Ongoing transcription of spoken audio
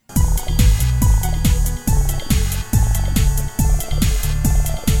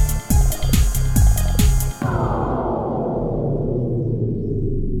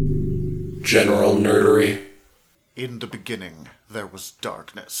General Nerdery. In the beginning, there was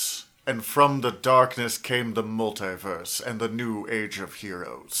darkness. And from the darkness came the multiverse and the new age of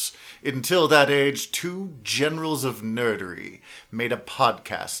heroes. Until that age, two generals of nerdery made a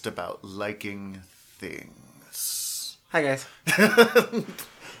podcast about liking things. Hi, guys.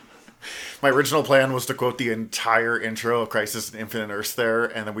 My original plan was to quote the entire intro of Crisis on Infinite Earths there,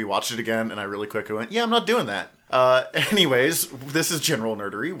 and then we watched it again, and I really quickly went, yeah, I'm not doing that. Anyways, this is General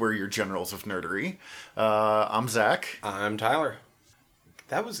Nerdery. We're your generals of nerdery. I'm Zach. I'm Tyler.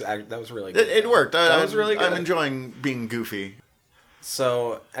 That was really good. It worked. That was really good. I'm enjoying being goofy.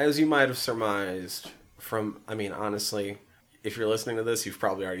 So, as you might have surmised honestly, if you're listening to this, you've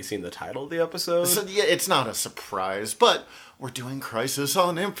probably already seen the title of the episode. So, yeah, it's not a surprise, but we're doing Crisis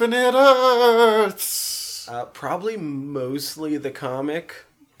on Infinite Earths. Probably mostly the comic,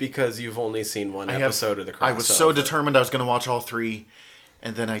 because you've only seen one episode of the crossover. I was so determined I was going to watch all three,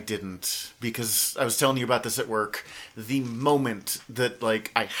 and then I didn't, because I was telling you about this at work. The moment that,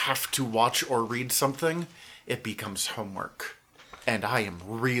 I have to watch or read something, it becomes homework. And I am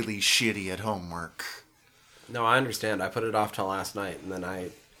really shitty at homework. No, I understand. I put it off till last night, and then I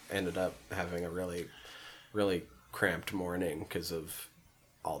ended up having a really, really cramped morning because of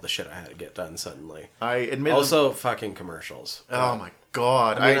all the shit I had to get done suddenly. I admit. Also, fucking commercials. Oh my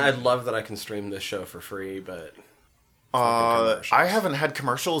god. I'd love that I can stream this show for free, but... I haven't had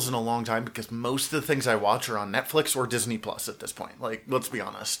commercials in a long time because most of the things I watch are on Netflix or Disney Plus at this point. Let's be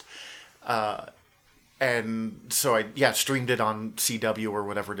honest. And so I streamed it on CW or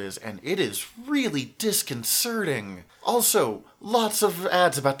whatever it is, and it is really disconcerting. Also, lots of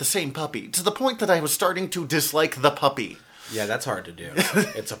ads about the same puppy, to the point that I was starting to dislike the puppy. Yeah, that's hard to do.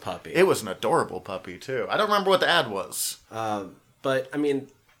 It's a puppy. It was an adorable puppy, too. I don't remember what the ad was. But,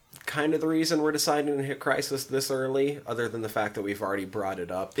 kind of the reason we're deciding to hit Crisis this early, other than the fact that we've already brought it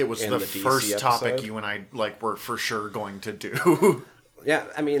up. It was in the DC first topic episode. you and I were for sure going to do. Yeah,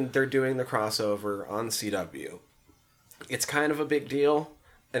 they're doing the crossover on CW. It's kind of a big deal,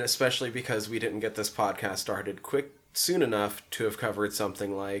 and especially because we didn't get this podcast started soon enough to have covered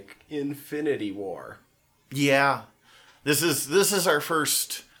something like Infinity War. Yeah. This is our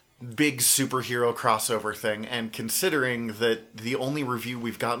first big superhero crossover thing, and considering that the only review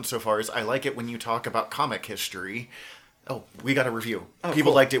we've gotten so far is I like it when you talk about comic history. Oh, we got a review.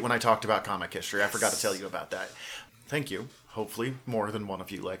 People cool. liked it when I talked about comic history. I forgot to tell you about that. Thank you. Hopefully more than one of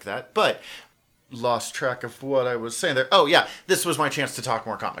you like that. But lost track of what I was saying there. Oh yeah, this was my chance to talk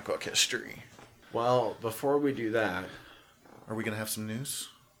more comic book history. Well, before we do that... Are we going to have some news?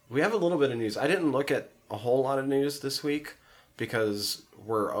 We have a little bit of news. I didn't look at a whole lot of news this week, because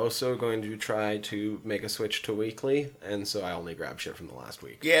we're also going to try to make a switch to weekly, and so I only grabbed shit from the last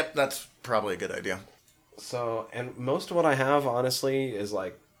week. Yep, that's probably a good idea. So, and most of what I have, honestly, is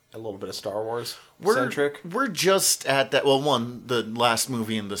a little bit of Star Wars centric. We're just at that. Well, the last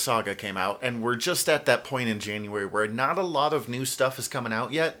movie in the saga came out, and we're just at that point in January where not a lot of new stuff is coming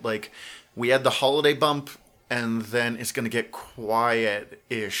out yet. We had the holiday bump, and then it's going to get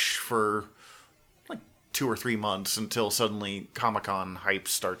quiet-ish for 2 or 3 months until suddenly Comic-Con hype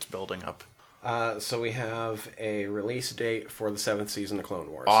starts building up. So we have a release date for the 7th season of Clone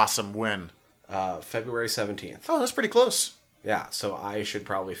Wars. Awesome. When? February 17th. Oh, that's pretty close. Yeah, so I should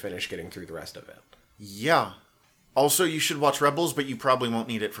probably finish getting through the rest of it. Yeah. Also, you should watch Rebels, but you probably won't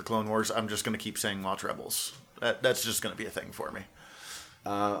need it for Clone Wars. I'm just going to keep saying watch Rebels. That's just going to be a thing for me.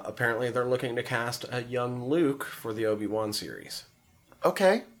 Apparently, they're looking to cast a young Luke for the Obi-Wan series.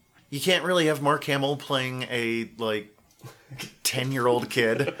 Okay. You can't really have Mark Hamill playing a, 10-year-old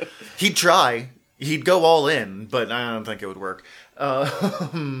kid. He'd try. He'd go all in, but I don't think it would work.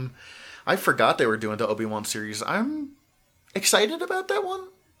 I forgot they were doing the Obi-Wan series. I'm excited about that one.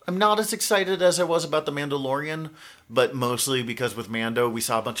 I'm not as excited as I was about The Mandalorian, but mostly because with Mando, we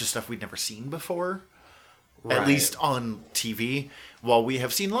saw a bunch of stuff we'd never seen before. Right. At least on TV, while we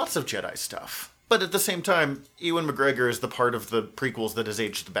have seen lots of Jedi stuff. But at the same time, Ewan McGregor is the part of the prequels that has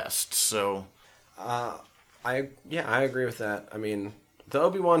aged the best, so... I agree with that. The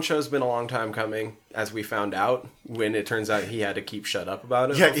Obi-Wan show's been a long time coming, as we found out, when it turns out he had to keep shut up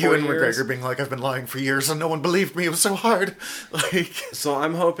about it. Yeah, Ewan McGregor being like, I've been lying for years and no one believed me, it was so hard. So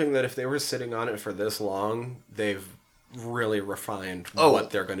I'm hoping that if they were sitting on it for this long, they've really refined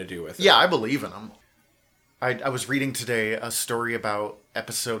what they're going to do with it. Yeah, I believe in them. I was reading today a story about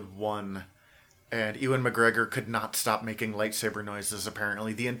episode 1, and Ewan McGregor could not stop making lightsaber noises,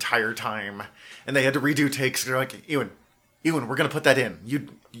 apparently, the entire time. And they had to redo takes. They're like, Ewan, Ewan, we're gonna put that in.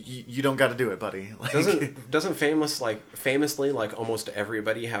 You don't got to do it, buddy. Like, Doesn't famously like almost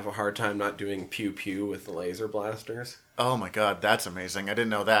everybody have a hard time not doing pew pew with the laser blasters? oh my god, that's amazing. I didn't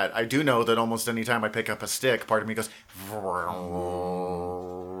know that. I do know that almost any time I pick up a stick, part of me goes.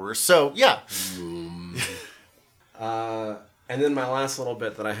 So yeah. And then my last little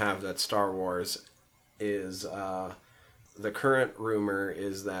bit that I have that's Star Wars is the current rumor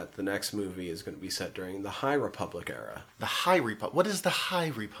is that the next movie is going to be set during the High Republic era. The High Republic. What is the High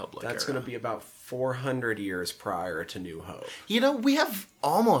Republic? That's era? going to be about 400 years prior to New Hope. You know, we have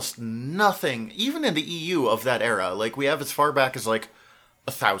almost nothing, even in the EU, of that era. Like, we have as far back as, like,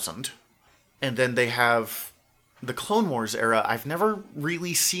 1,000. And then they have the Clone Wars era. I've never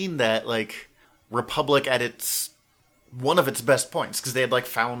really seen that, like, Republic at one of its best points, because they had, like,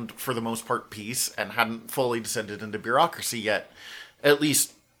 found, for the most part, peace and hadn't fully descended into bureaucracy yet. At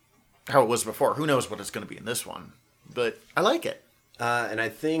least how it was before. Who knows what it's going to be in this one. But I like it. And I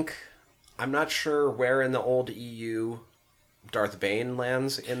think... I'm not sure where in the old EU Darth Bane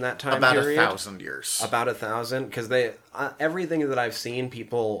lands in that time period. About 1,000 years. About 1,000, because they everything that I've seen,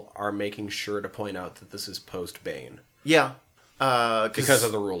 people are making sure to point out that this is post Bane. Yeah. Because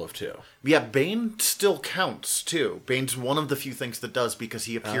of the rule of two. Yeah, Bane still counts, too. Bane's one of the few things that does, because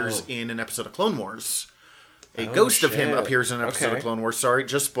he appears in an episode of Clone Wars. A ghost of him appears in an episode of Clone Wars. Sorry,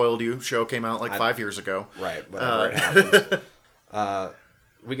 just spoiled you. Show came out like 5 years ago. Right, whatever it happens.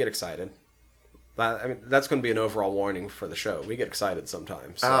 We get excited. I mean, that's going to be an overall warning for the show. We get excited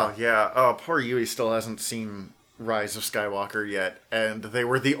sometimes. So. Oh, yeah. Oh, poor Yui still hasn't seen Rise of Skywalker yet. And they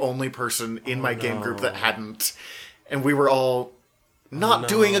were the only person in my game group that hadn't. And we were all not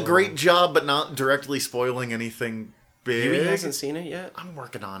doing a great job, but not directly spoiling anything big. Yui hasn't seen it yet? I'm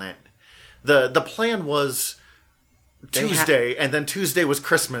working on it. The plan was Tuesday, and then Tuesday was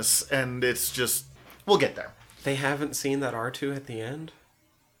Christmas, and it's just... We'll get there. They haven't seen that R2 at the end?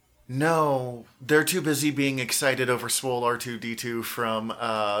 No, they're too busy being excited over Swole R2-D2 from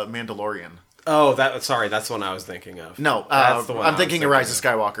Mandalorian. Oh, that's the one I was thinking of. No, that's the one I'm thinking of Rise of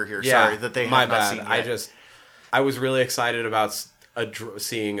Skywalker here. Yeah, sorry, that they have not seen yet. I was really excited about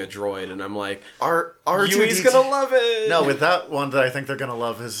seeing a droid, and I'm like, R2-D2. Yui's gonna love it. No, with that one that I think they're gonna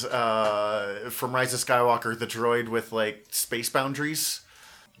love is from Rise of Skywalker, the droid with like space boundaries,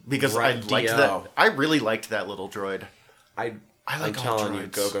 because I liked that. I really liked that little droid. I'm telling you,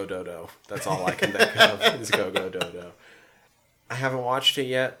 Go-Go Dodo. That's all I can think of is Go-Go Dodo. I haven't watched it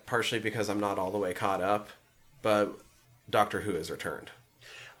yet, partially because I'm not all the way caught up, but Doctor Who has returned.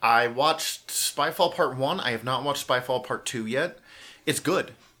 I watched Spyfall Part 1. I have not watched Spyfall Part 2 yet. It's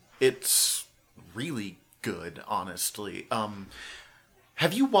good. It's really good, honestly.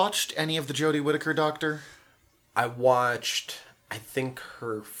 Have you watched any of the Jodie Whittaker Doctor? I watched, I think,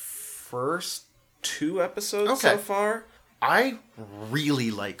 her first 2 episodes so far. I really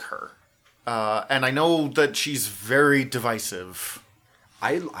like her. And I know that she's very divisive.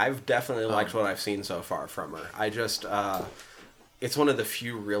 I've definitely liked what I've seen so far from her. I just, it's one of the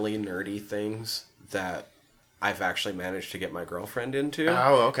few really nerdy things that I've actually managed to get my girlfriend into.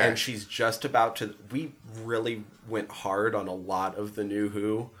 Oh, okay. And she's just about to, we really went hard on a lot of the new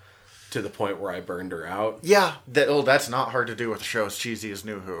Who to the point where I burned her out. Yeah, that's not hard to do with a show as cheesy as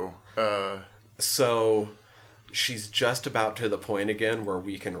New Who. So... she's just about to the point again where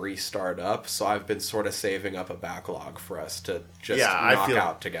we can restart up, so I've been sort of saving up a backlog for us to just knock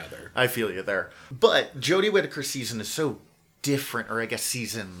out together. I feel you there. But Jodie Whittaker's season is so different, or I guess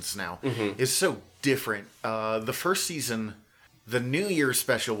seasons now, is so different. The first season, the New Year's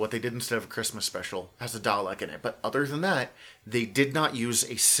special, what they did instead of a Christmas special, has a Dalek in it. But other than that, they did not use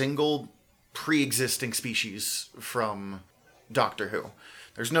a single pre-existing species from Doctor Who.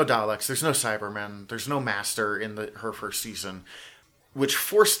 There's no Daleks, there's no Cybermen, there's no Master in her first season, which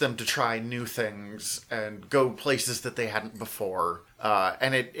forced them to try new things and go places that they hadn't before.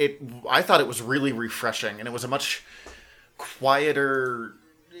 And I thought it was really refreshing, and it was a much quieter,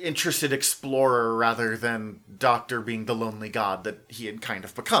 interested explorer rather than Doctor being the lonely god that he had kind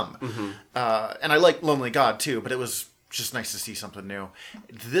of become. And I like Lonely God too, but it was just nice to see something new.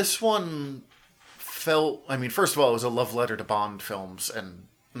 This one... first of all, it was a love letter to Bond films, and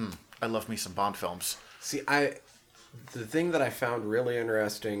I love me some Bond films. See, the thing that I found really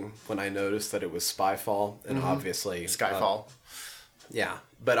interesting when I noticed that it was Spyfall, and obviously... Skyfall. Yeah,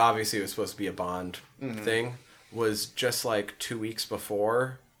 but obviously it was supposed to be a Bond thing, was just like 2 weeks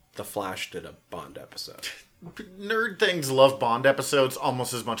before, The Flash did a Bond episode. Nerd things love Bond episodes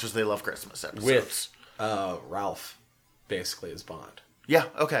almost as much as they love Christmas episodes. With Ralph, basically, as Bond. Yeah,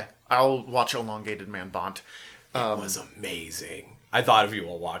 okay. I'll watch Elongated Man Bond. It was amazing. I thought of you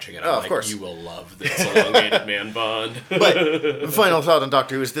while watching it. Of course. You will love this elongated man bond. But final thought on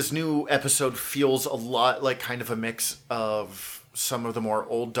Doctor Who is this new episode feels a lot like kind of a mix of some of the more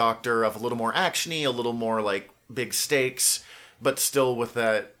old Doctor, of a little more actiony, a little more like big stakes, but still with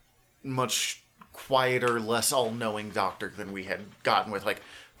that much quieter, less all-knowing Doctor than we had gotten with. Like,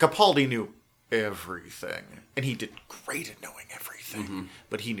 Capaldi knew everything, and he did great at knowing everything,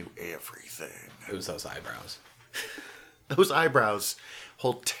 but he knew everything. It was those eyebrows. Those eyebrows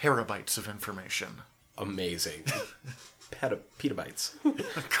hold terabytes of information. Amazing. Petabytes.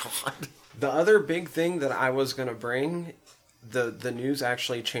 God. The other big thing that I was going to bring, the news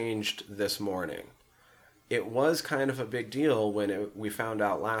actually changed this morning. It was kind of a big deal when we found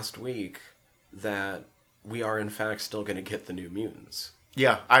out last week that we are in fact still going to get the New Mutants.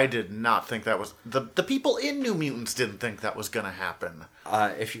 Yeah, I did not think that was... The people in New Mutants didn't think that was going to happen.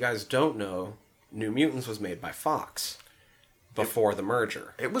 If you guys don't know, New Mutants was made by Fox before the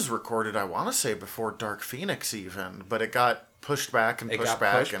merger. It was recorded, I want to say, before Dark Phoenix even, but it got pushed back and pushed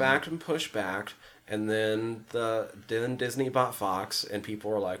back. And then Disney bought Fox, and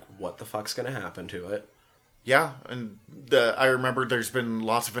people were like, what the fuck's going to happen to it? Yeah, and I remember there's been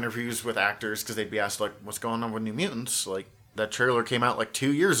lots of interviews with actors because they'd be asked, like, what's going on with New Mutants? Like, that trailer came out, like,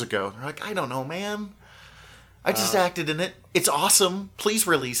 2 years ago. They're like, I don't know, man. I just acted in it. It's awesome. Please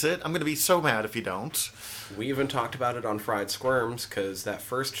release it. I'm going to be so mad if you don't. We even talked about it on Fried Squirms, because that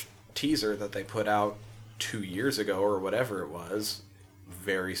first teaser that they put out 2 years ago, or whatever it was,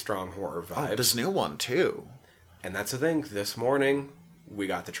 very strong horror vibes. Oh, this new one, too. And that's the thing. This morning, we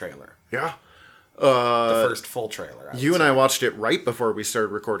got the trailer. Yeah. The first full trailer. You and I watched it right before we started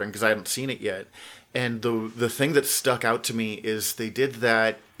recording because I hadn't seen it yet. And the thing that stuck out to me is they did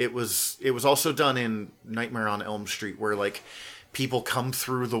that. It was also done in Nightmare on Elm Street, where like people come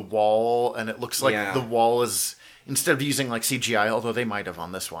through the wall and it looks like the wall is, instead of using like CGI, although they might have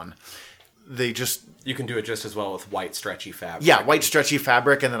on this one, they just... You can do it just as well with white stretchy fabric. Yeah, white stretchy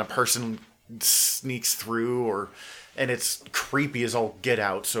fabric, and then a person sneaks through, and it's creepy as all get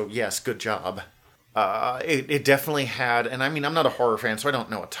out. So yes, good job. It definitely had, and I mean, I'm not a horror fan, so I don't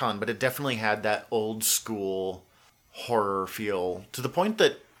know a ton, but it definitely had that old school horror feel, to the point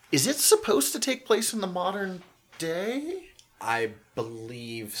that, is it supposed to take place in the modern day? I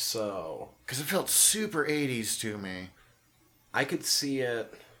believe so. Because it felt super 80s to me. I could see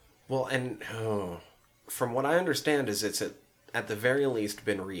it, well, and from what I understand is it's at the very least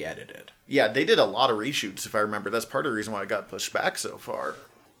been re-edited. Yeah, they did a lot of reshoots, if I remember. That's part of the reason why it got pushed back so far.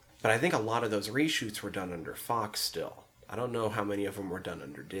 But I think a lot of those reshoots were done under Fox still. I don't know how many of them were done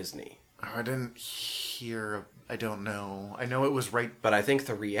under Disney. Oh, I didn't hear... I don't know. I know it was right... But I think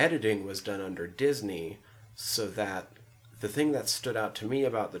the re-editing was done under Disney, so that the thing that stood out to me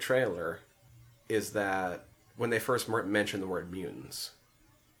about the trailer is that when they first mentioned the word mutants,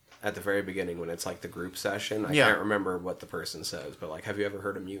 at the very beginning when it's like the group session, I can't remember what the person says, but like, have you ever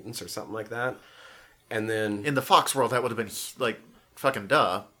heard of mutants or something like that? And then... In the Fox world, that would have been like... Fucking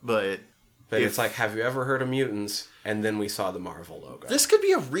duh, but it's like, have you ever heard of mutants? And then we saw the Marvel logo. This could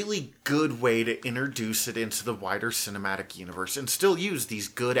be a really good way to introduce it into the wider cinematic universe and still use these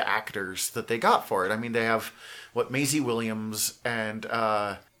good actors that they got for it. I mean, they have, Maisie Williams and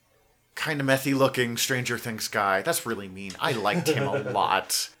kind of methy looking Stranger Things guy. That's really mean. I liked him a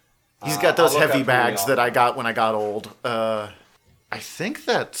lot. He's got those heavy bags that I got when I got old. I think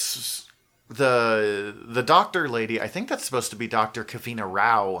that's... The doctor lady, I think that's supposed to be Dr. Kavina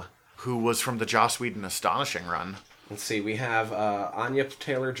Rao, who was from the Joss Whedon Astonishing run. Let's see, we have Anya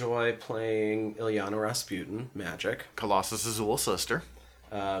Taylor-Joy playing Ilyana Rasputin, Magic. Colossus' little sister.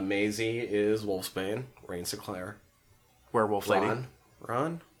 Maisie is Wolfsbane, Rain Sinclair. Werewolf lady.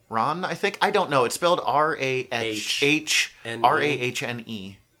 Ron, I think. I don't know. It's spelled R-A-H-N-E.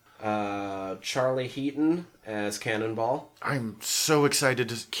 Charlie Heaton as Cannonball. I'm so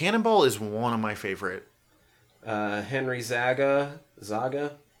excited. Cannonball is one of my favorite. Henry Zaga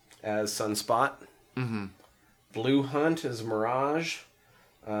as Sunspot. Mm-hmm. Blue Hunt as Mirage.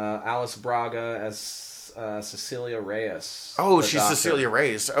 Alice Braga as Cecilia Reyes. Oh, she's Doctor. Cecilia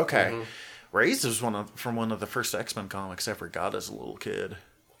Reyes. Okay. Mm-hmm. Reyes is from one of the first X-Men comics I ever got as a little kid.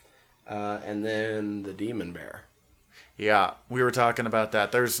 And then the Demon Bear. Yeah, we were talking about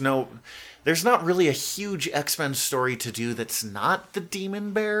that. There's not really a huge X-Men story to do that's not the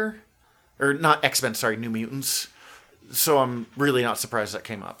Demon Bear. Or not X-Men, sorry, New Mutants. So I'm really not surprised that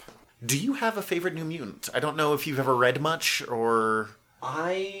came up. Do you have a favorite New Mutant? I don't know if you've ever read much, or...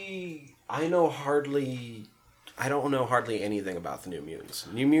 I don't know hardly anything about the New Mutants.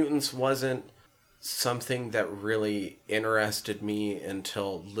 New Mutants wasn't something that really interested me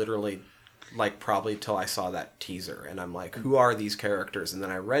until literally like, probably till I saw that teaser. And I'm like, who are these characters? And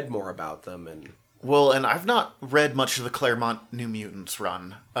then I read more about them, and... Well, and I've not read much of the Claremont New Mutants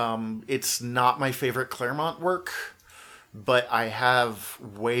run. It's not my favorite Claremont work, but I have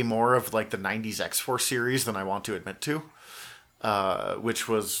way more of, like, the 90s X-Force series than I want to admit to. Which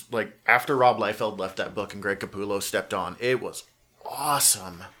was, like, after Rob Liefeld left that book and Greg Capullo stepped on, it was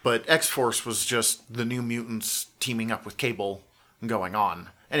awesome. But X-Force was just the New Mutants teaming up with Cable and going on.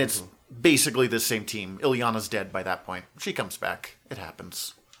 And it's basically the same team. Ilyana's dead by that point. She comes back. It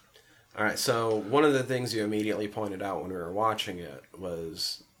happens. All right, so one of the things you immediately pointed out when we were watching it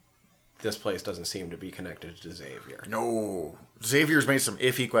was this place doesn't seem to be connected to Xavier. No. Xavier's made some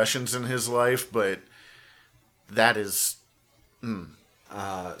iffy questions in his life, but that is...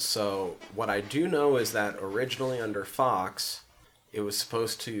 So what I do know is that originally under Fox, it was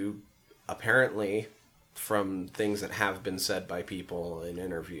supposed to, apparently, from things that have been said by people in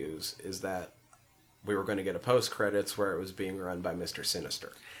interviews, is that we were going to get a post-credits where it was being run by Mr.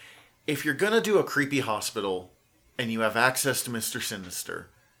 Sinister. If you're going to do a creepy hospital and you have access to Mr. Sinister,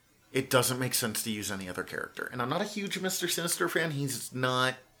 it doesn't make sense to use any other character. And I'm not a huge Mr. Sinister fan. He's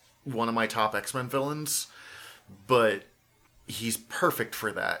not one of my top X-Men villains, but he's perfect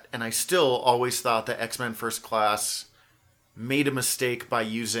for that. And I still always thought that X-Men First Class made a mistake by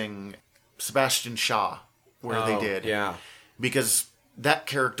using Sebastian Shaw where they did. Yeah. Because that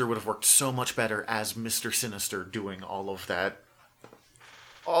character would have worked so much better as Mr. Sinister doing all of that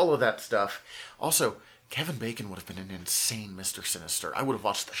stuff. Also, Kevin Bacon would have been an insane Mr. Sinister. I would have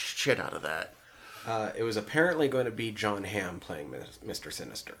watched the shit out of that. It was apparently going to be John Hamm playing Mr.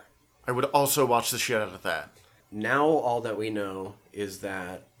 Sinister. I would also watch the shit out of that. Now all that we know is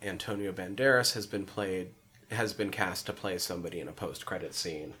that Antonio Banderas has been cast to play somebody in a post-credit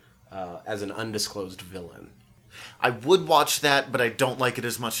scene as an undisclosed villain. I would watch that, but I don't like it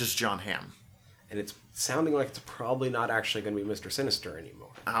as much as John Hamm. And it's sounding like it's probably not actually going to be Mr. Sinister anymore.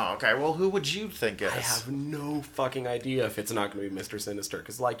 Oh, okay. Well, who would you think is? I have no fucking idea if it's not going to be Mr. Sinister,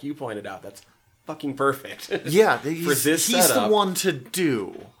 because like you pointed out, that's fucking perfect. Yeah, he's he's the one to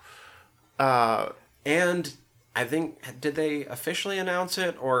do. And I think, did they officially announce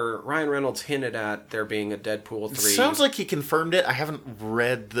it, or Ryan Reynolds hinted at there being a Deadpool 3? It sounds like he confirmed it. I haven't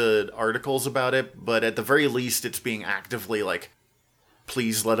read the articles about it, but at the very least, it's being actively, like,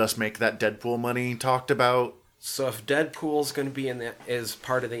 please let us make that Deadpool money talked about. So if Deadpool's going to be is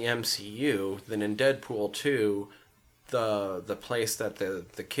part of the MCU, then in Deadpool 2, the place that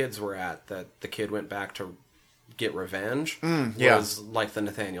the kids were at, that the kid went back to get revenge, was like the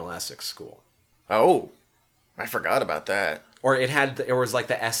Nathaniel Essex school. Oh, I forgot about that. Or it was like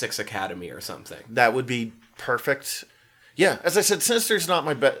the Essex Academy or something. That would be perfect. Yeah, as I said, Sinister's not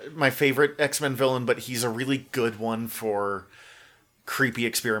my favorite X-Men villain, but he's a really good one for creepy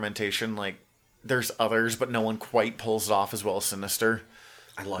experimentation. Like, there's others, but no one quite pulls it off as well as Sinister.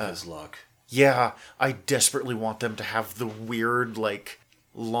 I love his look. Yeah, I desperately want them to have the weird, like,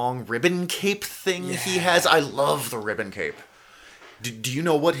 long ribbon cape thing he has. I love the ribbon cape. Do you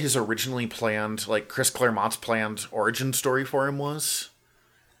know what his originally planned, like, Chris Claremont's planned origin story for him was?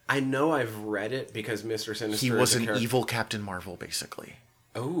 I know I've read it because Mr. Sinister He was an evil Captain Marvel, basically.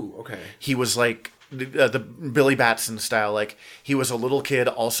 Oh, okay. He was like the Billy Batson style. Like, he was a little kid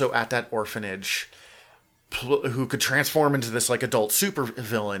also at that orphanage who could transform into this, like, adult super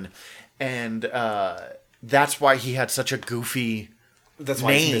villain. And that's why he had such a goofy That's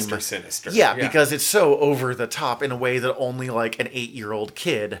why name. it's Mr. Sinister. Yeah, because it's so over the top in a way that only, like, an 8-year-old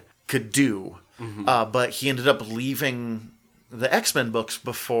kid could do. Mm-hmm. But he ended up leaving the X-Men books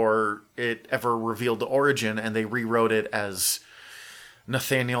before it ever revealed the origin, and they rewrote it as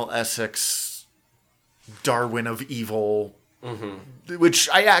Nathaniel Essex, Darwin of Evil, which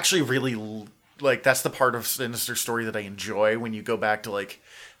I actually really like. That's the part of Sinister story that I enjoy, when you go back to, like,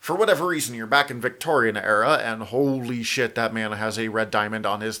 for whatever reason, you're back in Victorian era, and holy shit, that man has a red diamond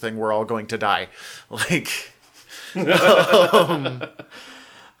on his thing. We're all going to die. Like,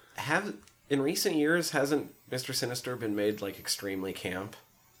 in recent years, hasn't Mr. Sinister been made, like, extremely camp?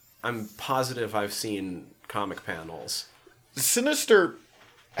 I'm positive I've seen comic panels. Sinister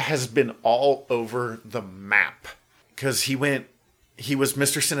has been all over the map, because he was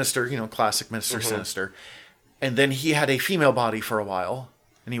Mr. Sinister, classic Mr. Sinister, and then he had a female body for a while,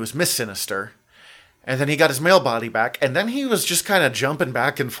 and he was Miss Sinister, and then he got his male body back, and then he was just kind of jumping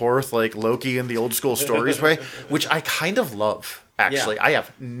back and forth like Loki in the old school stories way, which I kind of love, actually. Yeah. I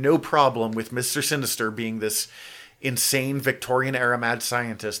have no problem with Mr. Sinister being this insane Victorian-era mad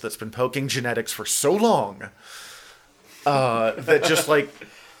scientist that's been poking genetics for so long that just, like...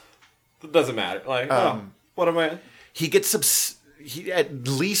 It doesn't matter. Like, what am I... He gets he at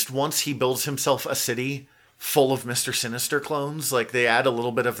least once he builds himself a city full of Mr. Sinister clones. Like, they add a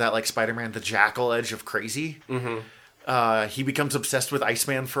little bit of that, like, Spider-Man the Jackal edge of crazy. Mm-hmm. He becomes obsessed with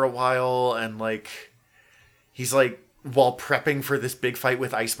Iceman for a while, and, like, he's, like, while prepping for this big fight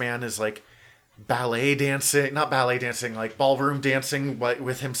with Iceman, is, like, not ballet dancing, like, ballroom dancing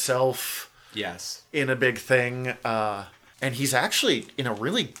with himself. Yes. In a big thing. And he's actually in a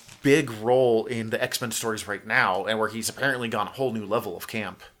really big role in the X-Men stories right now, and where he's apparently gone a whole new level of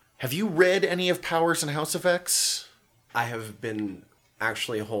camp. Have you read any of Powers and House of X? I have been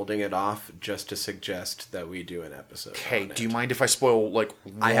actually holding it off just to suggest that we do an episode. Okay, do you mind if I spoil, like,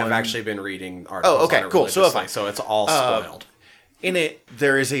 one? I have actually been reading articles. Oh, okay, on it cool. So it's all spoiled. In it,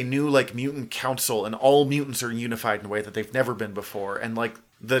 there is a new, like, mutant council, and all mutants are unified in a way that they've never been before. And, like,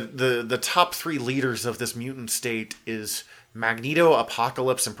 the top 3 leaders of this mutant state is Magneto,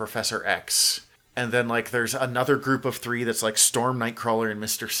 Apocalypse, and Professor X. And then, like, there's another group of 3 that's, like, Storm, Nightcrawler, and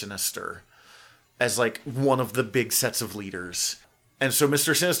Mr. Sinister as, like, one of the big sets of leaders. And so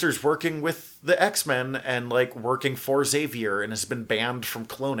Mr. Sinister's working with the X-Men and, like, working for Xavier and has been banned from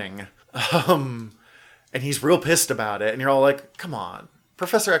cloning. And he's real pissed about it. And you're all like, come on,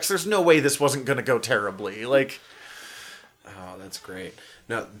 Professor X, there's no way this wasn't going to go terribly. Like, oh, that's great.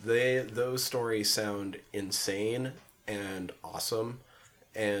 Now, those stories sound insane and awesome.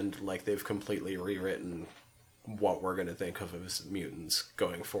 And, like, they've completely rewritten what we're going to think of as mutants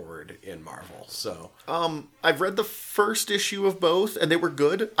going forward in Marvel. So, I've read the first issue of both, and they were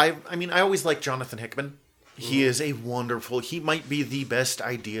good. I mean, I always like Jonathan Hickman. He is a wonderful... He might be the best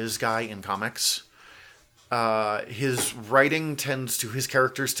ideas guy in comics. His writing his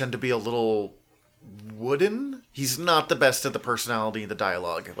characters tend to be a little wooden. He's not the best at the personality and the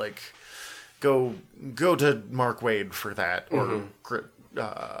dialogue. Like, go to Mark Waid for that, or Kurt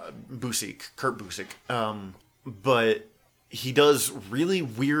Busiek. But he does really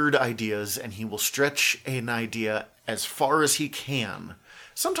weird ideas, and he will stretch an idea as far as he can,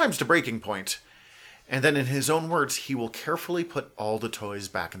 sometimes to breaking point. And then in his own words, he will carefully put all the toys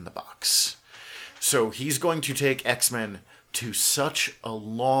back in the box. So he's going to take X-Men to such a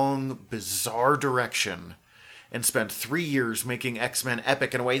long, bizarre direction and spend 3 years making X-Men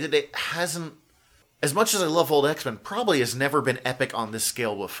epic in a way that it hasn't, as much as I love old X-Men, probably has never been epic on this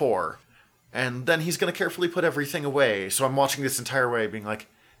scale before. And then he's going to carefully put everything away. So I'm watching this entire way being like,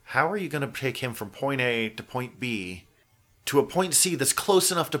 how are you going to take him from point A to point B to a point C that's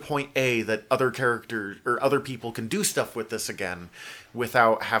close enough to point A that other characters or other people can do stuff with this again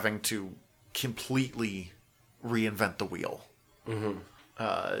without having to completely reinvent the wheel. Mm-hmm.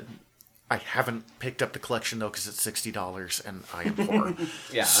 I haven't picked up the collection though because it's $60 and I am poor.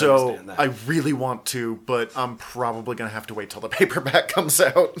 Yeah, so I understand that. I really want to, but I'm probably gonna have to wait till the paperback comes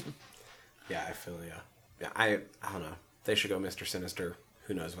out. Yeah, I feel you. Yeah, I don't know. They should go Mr. Sinister.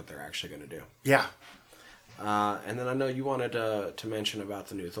 Who knows what they're actually going to do? Yeah. And then I know you wanted to mention about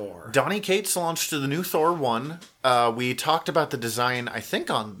the new Thor. Donny Cates launched the new Thor 1. We talked about the design, I think,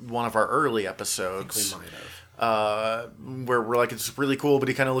 on one of our early episodes. I think we might have. Where we're like, it's really cool, but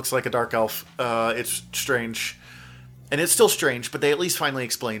he kind of looks like a dark elf. It's strange. And it's still strange, but they at least finally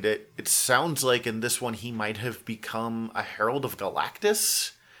explained it. It sounds like in this one he might have become a Herald of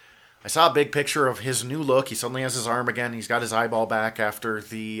Galactus. I saw a big picture of his new look. He suddenly has his arm again. He's got his eyeball back after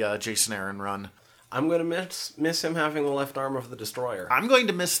the Jason Aaron run. I'm going to miss him having the left arm of the Destroyer. I'm going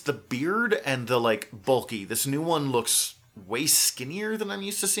to miss the beard and the, like, bulky. This new one looks way skinnier than I'm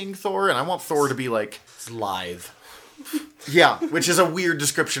used to seeing Thor, and I want Thor to be, like... It's lithe. Yeah, which is a weird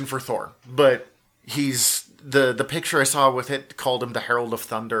description for Thor. But he's... The picture I saw with it called him the Herald of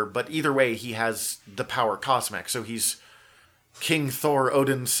Thunder, but either way, he has the power cosmic, so he's King Thor,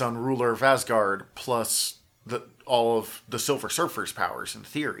 Odin's son, ruler of Asgard, plus all of the Silver Surfer's powers in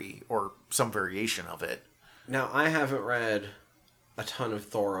theory, or some variation of it. Now, I haven't read a ton of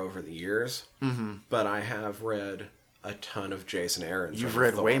Thor over the years, but I have read a ton of Jason Aaron's. You've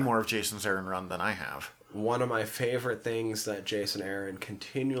read way more of Jason's Aaron run than I have. One of my favorite things that Jason Aaron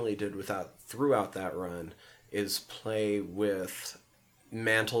continually did throughout that run is play with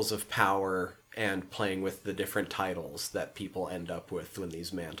mantles of power and playing with the different titles that people end up with when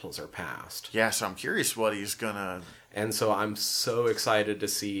these mantles are passed. Yeah, so I'm curious what he's gonna... And so I'm so excited to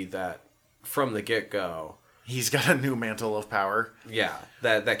see that from the get-go. He's got a new mantle of power. Yeah,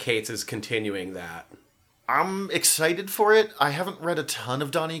 that Cates is continuing that. I'm excited for it. I haven't read a ton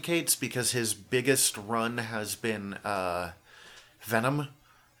of Donny Cates because his biggest run has been Venom.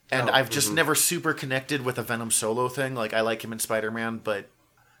 And I've just never super connected with a Venom solo thing. Like, I like him in Spider-Man, but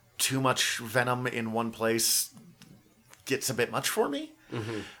too much Venom in one place gets a bit much for me.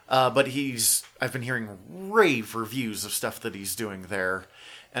 But I've been hearing rave reviews of stuff that he's doing there.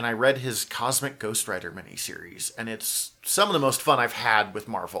 And I read his Cosmic Ghost Rider miniseries, and it's some of the most fun I've had with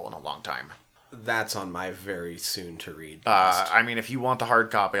Marvel in a long time. That's on my very soon to read list. I mean, if you want the hard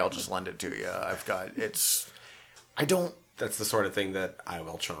copy, I'll just lend it to you. That's the sort of thing that I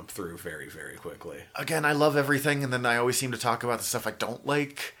will chomp through very, very quickly. Again, I love everything, and then I always seem to talk about the stuff I don't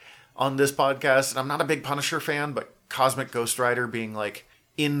like on this podcast. And I'm not a big Punisher fan, but Cosmic Ghost Rider being like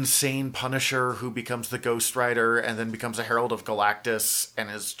insane Punisher who becomes the Ghost Rider and then becomes a Herald of Galactus and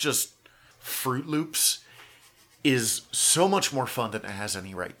is just Fruit Loops is so much more fun than it has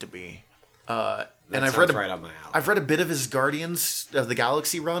any right to be. And I've read right up my alley. I've read a bit of his Guardians of the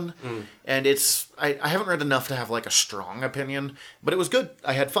Galaxy run, and I haven't read enough to have like a strong opinion, but it was good.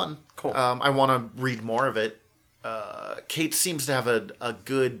 I had fun. Cool. I want to read more of it. Kate seems to have a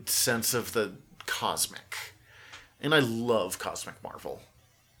good sense of the cosmic, and I love cosmic Marvel.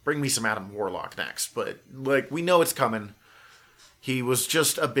 Bring me some Adam Warlock next, but like we know it's coming. He was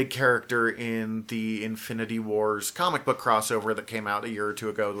just a big character in the Infinity Wars comic book crossover that came out a year or two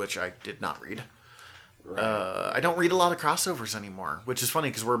ago, which I did not read. Right. I don't read a lot of crossovers anymore, which is funny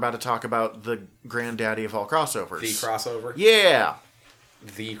because we're about to talk about the granddaddy of all crossovers. The crossover? Yeah.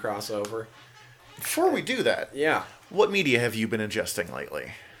 The crossover. Before we do that, yeah. What media have you been ingesting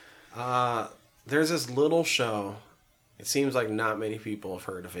lately? There's this little show. It seems like not many people have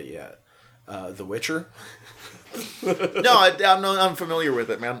heard of it yet. The Witcher. No, I'm familiar with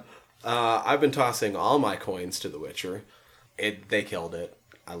it, man. I've been tossing all my coins to The Witcher. They killed it.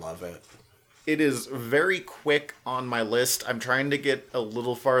 I love it. It is very quick on my list. I'm trying to get a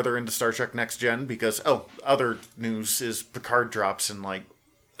little farther into Star Trek Next Gen because, other news is Picard drops in like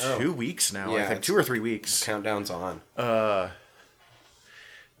 2 weeks now. Yeah, I think 2 or 3 weeks. Countdown's on.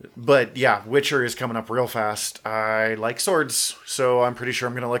 But yeah, Witcher is coming up real fast. I like swords, so I'm pretty sure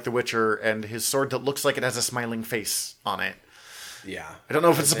I'm going to like The Witcher and his sword that looks like it has a smiling face on it. Yeah. I don't know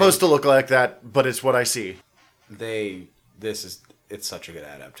if it's supposed to look like that, but it's what I see. It's such a good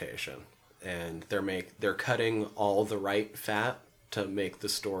adaptation. And they're cutting all the right fat to make the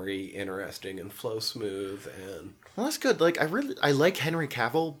story interesting and flow smooth. And well, that's good. Like I like Henry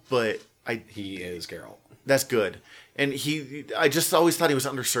Cavill, but he is Geralt. That's good. And I just always thought he was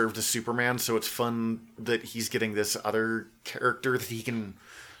underserved as Superman, so it's fun that he's getting this other character that he can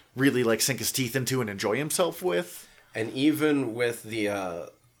really like sink his teeth into and enjoy himself with. And even with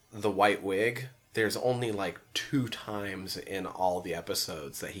the white wig, there's only like 2 times in all the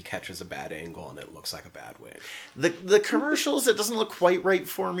episodes that he catches a bad angle and it looks like a bad wig. The commercials, it doesn't look quite right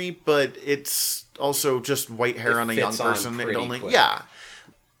for me, but it's also just white hair on a young person. Yeah.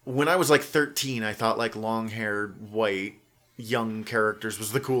 When I was like 13, I thought like long-haired, white, young characters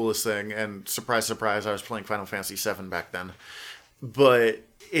was the coolest thing. And surprise, surprise, I was playing Final Fantasy VII back then. But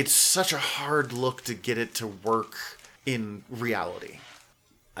it's such a hard look to get it to work in reality.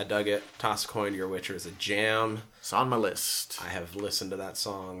 I dug it. Toss a coin to your Witcher is a jam. It's on my list. I have listened to that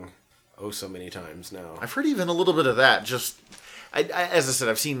song so many times now. I've heard even a little bit of that. Just, as I said,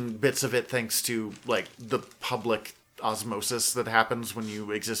 I've seen bits of it thanks to like the public osmosis that happens when you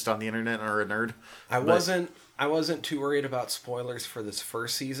exist on the internet and are a nerd. I wasn't too worried about spoilers for this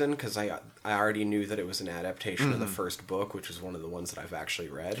first season because I already knew that it was an adaptation of the first book, which is one of the ones that I've actually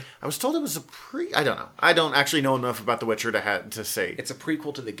read. I was told it was I don't know. I don't actually know enough about The Witcher to say. It's a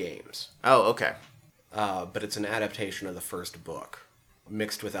prequel to the games. Oh, okay. But it's an adaptation of the first book,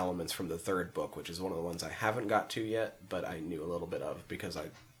 mixed with elements from the third book, which is one of the ones I haven't got to yet, but I knew a little bit of because I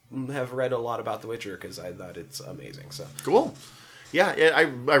have read a lot about The Witcher because I thought it's amazing. So cool. Yeah,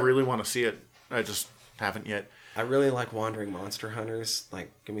 I really want to see it. I just haven't yet. I really like Wandering Monster Hunters.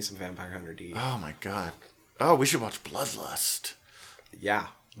 Like, give me some Vampire Hunter D. Oh my god. Oh, we should watch Bloodlust. Yeah.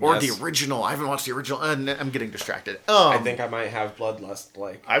 Or the original. I haven't watched the original. I'm getting distracted. I think I might have Bloodlust.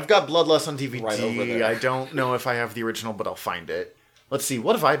 I've got Bloodlust on DVD. Right over there. I don't know if I have the original, but I'll find it. Let's see.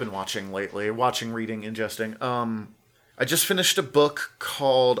 What have I been watching lately? Watching, reading, ingesting. I just finished a book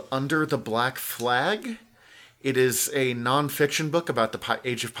called Under the Black Flag. It is a non-fiction book about the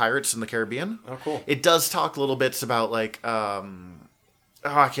age of pirates in the Caribbean. Oh, cool. It does talk little bits about, like, I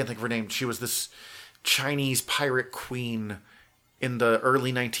can't think of her name. She was this Chinese pirate queen in the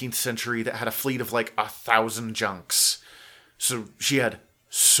early 19th century that had a fleet of, like, 1,000 junks. So she had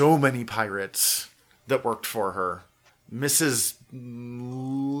so many pirates that worked for her. Mrs.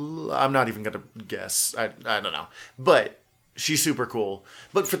 I'm not even going to guess. I don't know. But she's super cool.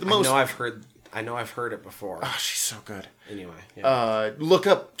 But for the most... I know I've heard it before. Oh, she's so good. Anyway. Yeah. Look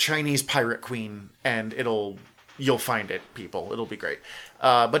up Chinese pirate queen and you'll find it, people. It'll be great.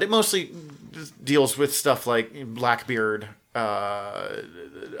 But it mostly deals with stuff like Blackbeard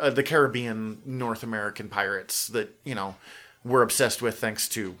the Caribbean North American pirates that, we're obsessed with thanks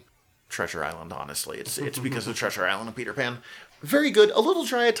to Treasure Island, honestly. It's because of Treasure Island and Peter Pan. Very good. A little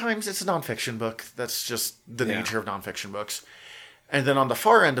dry at times. It's a nonfiction book. That's just the nature of nonfiction books. And then on the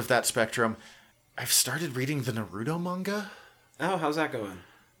far end of that spectrum, I've started reading the Naruto manga. Oh, how's that going?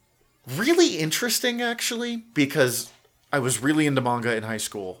 Really interesting, actually, because I was really into manga in high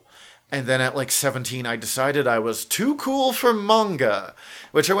school. And then at 17, I decided I was too cool for manga,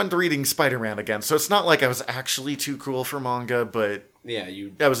 which I went to reading Spider-Man again. So it's not like I was actually too cool for manga, but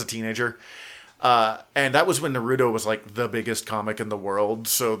I was a teenager. And that was when Naruto was the biggest comic in the world.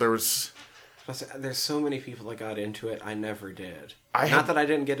 So there's so many people that got into it. I never did. Not that I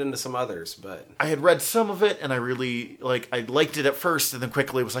didn't get into some others, but I had read some of it, and I really I liked it at first, and then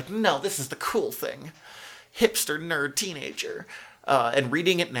quickly was like, no, this is the cool thing, hipster nerd teenager. And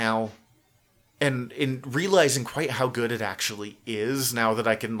reading it now, and in realizing quite how good it actually is, now that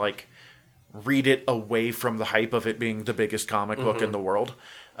I can read it away from the hype of it being the biggest comic book in the world.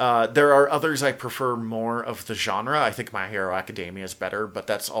 There are others I prefer more of the genre. I think My Hero Academia is better, but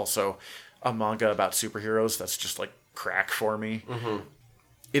that's also a manga about superheroes that's just crack for me.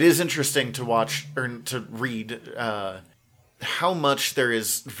 It is interesting to watch or to read how much there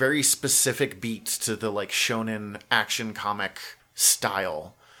is very specific beats to the shonen action comic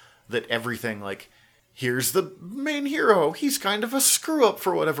style, that everything here's the main hero, he's kind of a screw up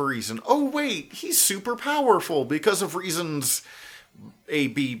for whatever reason. Oh wait, he's super powerful because of reasons A,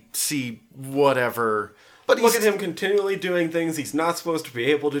 B, C, whatever. But look at him continually doing things he's not supposed to be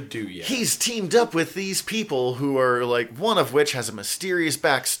able to do yet. He's teamed up with these people who are one of which has a mysterious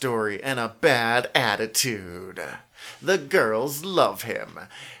backstory and a bad attitude. The girls love him.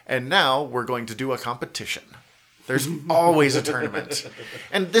 And now we're going to do a competition. There's always a tournament.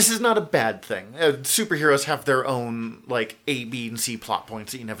 And this is not a bad thing. Superheroes have their own A, B, and C plot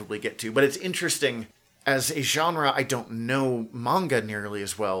points that you inevitably get to. But it's interesting. As a genre, I don't know manga nearly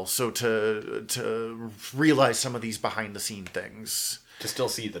as well, so to realize some of these behind-the-scene things. To still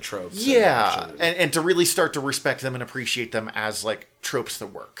see the tropes. Yeah, and to really start to respect them and appreciate them as, tropes that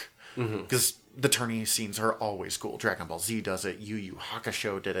work. Because the tourney scenes are always cool. Dragon Ball Z does it, Yu Yu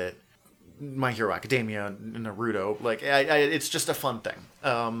Hakusho did it, My Hero Academia, Naruto. It's just a fun thing.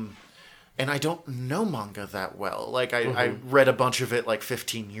 And I don't know manga that well. I read a bunch of it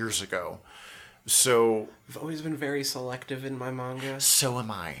 15 years ago. So I've always been very selective in my manga. So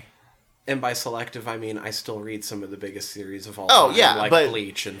am I. And by selective, I mean I still read some of the biggest series of all time, like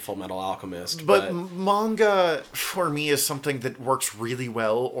Bleach and Full Metal Alchemist. But manga, for me, is something that works really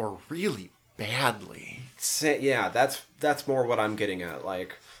well or really badly. Yeah, that's more what I'm getting at.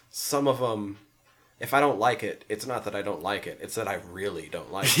 Some of them, if I don't like it, it's not that I don't like it. It's that I really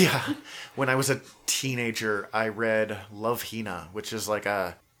don't like it. Yeah. When I was a teenager, I read Love Hina, which is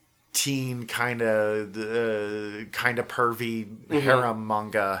a teen kind of pervy harem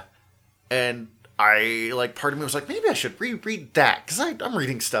manga, and I part of me was maybe I should reread that, because I'm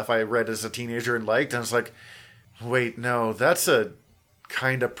reading stuff I read as a teenager and liked, and I was wait, no, that's a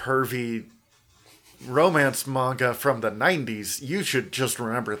kind of pervy romance manga from the 90s. You should just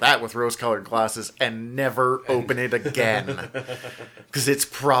remember that with rose-colored glasses and never open it again, because it's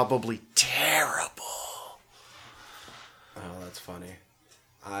probably terrible. Oh, that's funny.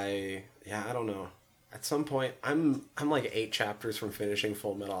 I don't know. At some point, I'm 8 chapters from finishing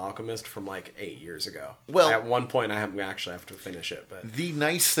Full Metal Alchemist from 8 years ago. Well, at one point, I actually have to finish it. But the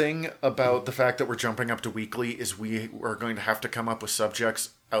nice thing about the fact that we're jumping up to weekly is we are going to have to come up with subjects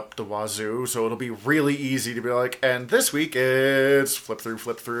up the wazoo, so it'll be really easy to be and this week it's flip through.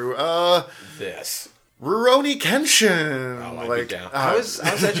 This Rurouni Kenshin. Oh, I'd be down. I was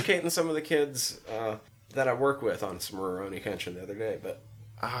educating some of the kids that I work with on some Rurouni Kenshin the other day, but.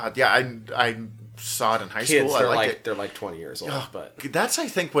 I saw it in high school. I liked it. They're 20 years old. But that's, I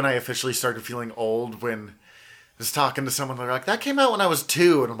think, when I officially started feeling old, when I was talking to someone, they're that came out when I was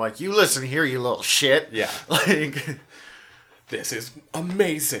 2, and I'm you listen here, you little shit. Yeah. This is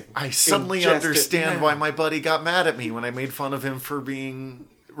amazing. I suddenly understand why my buddy got mad at me when I made fun of him for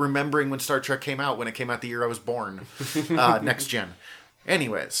remembering when Star Trek came out, when it came out the year I was born. Next gen.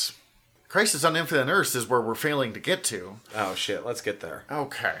 Anyways. Crisis on Infinite Earths is where we're failing to get to. Oh, shit. Let's get there.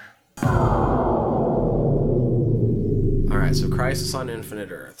 Okay. Alright, so Crisis on Infinite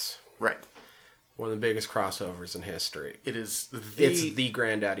Earths. Right. One of the biggest crossovers in history. It's the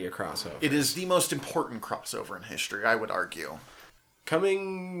granddaddy of crossovers. It is the most important crossover in history, I would argue.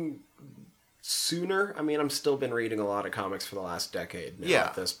 Coming sooner? I mean, I'm still been reading a lot of comics for the last decade now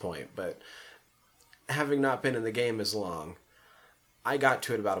at this point, but having not been in the game as long, I got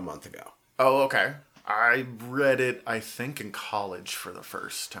to it about a month ago. Oh, okay. I read it, I think, in college for the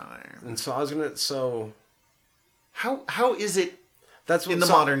first time. And so I was gonna. So how is it that's what, in the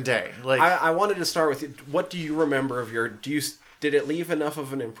so modern day? Like, I wanted to start with you. What do you remember of your? Did it leave enough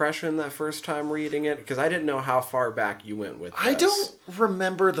of an impression that first time reading it? Because I didn't know how far back you went with this. I don't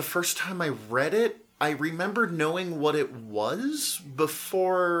remember the first time I read it. I remember knowing what it was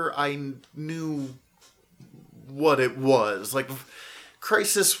before I knew what it was. Like,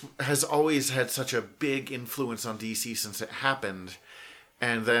 Crisis has always had such a big influence on DC since it happened.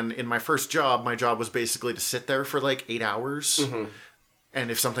 And then in my first job, my job was basically to sit there for like 8 hours. Mm-hmm. And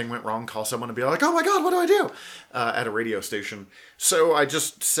if something went wrong, call someone and be like, oh my God, what do I do? At a radio station. So I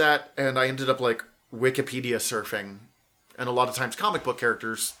just sat and I ended up like Wikipedia surfing. And a lot of times comic book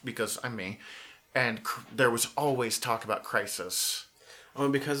characters, because I'm me. And there was always talk about Crisis. Oh,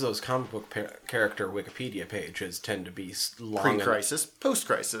 and because those comic book character Wikipedia pages tend to be long. Pre-Crisis,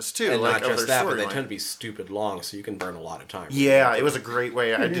 post-Crisis, too. And like not just that, but they line. tend to be stupid long, so you can burn a lot of time. Yeah, it was a great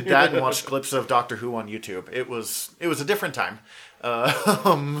way. I did that and watched clips of Doctor Who on YouTube. It was a different time.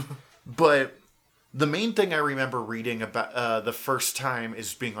 But the main thing I remember reading about the first time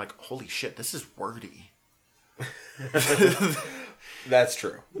is being like, holy shit, this is wordy. That's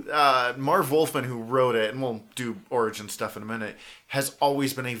true. Marv Wolfman, who wrote it, and we'll do origin stuff in a minute, has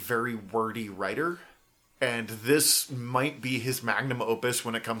always been a very wordy writer. And this might be his magnum opus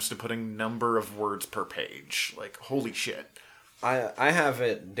when it comes to putting number of words per page. Like, holy shit. I have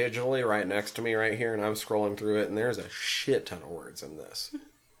it digitally right next to me right here, and I'm scrolling through it, and there's a shit ton of words in this.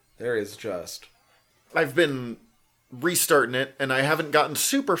 There is just... I've been restarting it, and I haven't gotten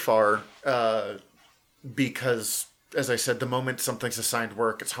super far, because... As I said, the moment something's assigned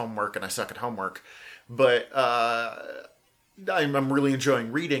work, it's homework, and I suck at homework. But I'm really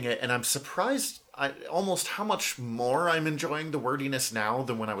enjoying reading it, and I'm surprised almost how much more I'm enjoying the wordiness now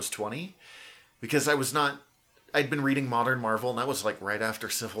than when I was 20. Because I'd been reading Modern Marvel, and that was like right after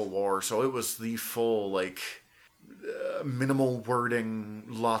Civil War, so it was the full, like, minimal wording,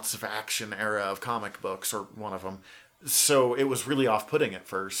 lots of action era of comic books, or one of them. So it was really off-putting at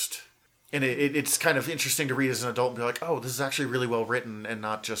first. And it's kind of interesting to read as an adult and be like, oh, this is actually really well written and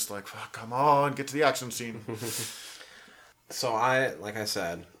not just like, oh, come on, get to the action scene. So like I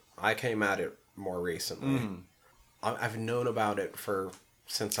said, I came at it more recently. Mm. I've known about it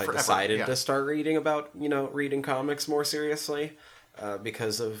since I decided to start reading reading comics more seriously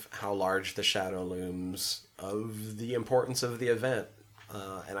because of how large the shadow looms of the importance of the event.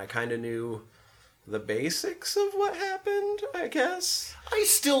 And I kind of knew the basics of what happened, I guess. I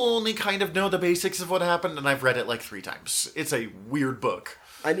still only kind of know the basics of what happened, and I've read it like 3 times. It's a weird book.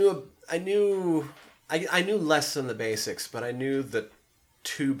 I knew less than the basics, but I knew the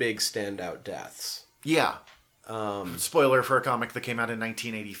 2 big standout deaths. Yeah. Spoiler for a comic that came out in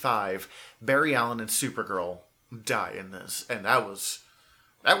 1985. Barry Allen and Supergirl die in this, and that was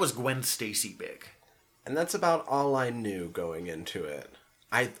Gwen Stacy big. And that's about all I knew going into it.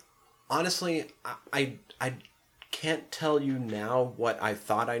 Honestly, I can't tell you now what I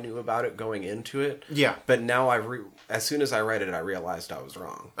thought I knew about it going into it. Yeah. But now as soon as I read it, I realized I was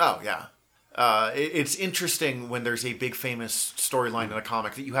wrong. Oh, yeah. It's interesting when there's a big famous storyline in a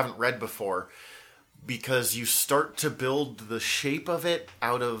comic that you haven't read before, because you start to build the shape of it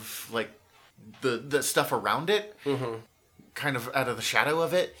out of, like, the stuff around it, mm-hmm. kind of out of the shadow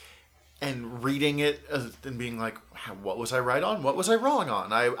of it. And reading it and being like, what was I right on? What was I wrong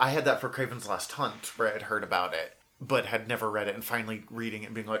on? I had that for Kraven's Last Hunt, where I'd heard about it, but had never read it. And finally reading it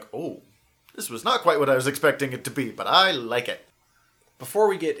and being like, oh, this was not quite what I was expecting it to be, but I like it. Before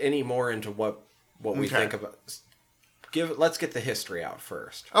we get any more into what we think about, let's get the history out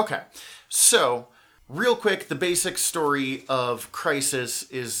first. Okay. So, real quick, the basic story of Crisis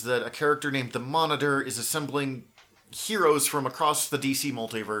is that a character named the Monitor is assembling heroes from across the DC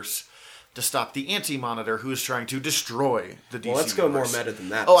multiverse to stop the Anti-Monitor, who is trying to destroy the DC Let's go universe. more meta than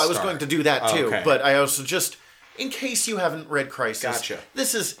that. Oh, I was going to do that too, okay. But I also just, in case you haven't read Crisis, gotcha.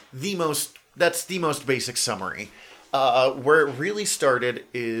 This is the most basic summary. Where it really started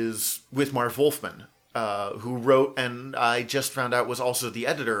is with Marv Wolfman, who wrote, and I just found out was also the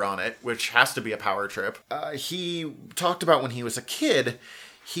editor on it, which has to be a power trip. He talked about when he was a kid,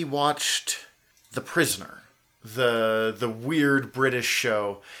 he watched The Prisoner, the weird British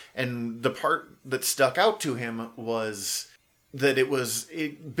show, and the part that stuck out to him was that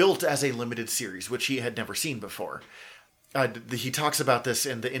it built as a limited series, which he had never seen before. He talks about this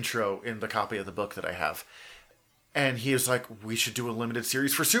in the intro in the copy of the book that I have. And he was like, we should do a limited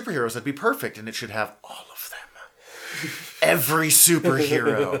series for superheroes. That'd be perfect. And it should have all of them. Every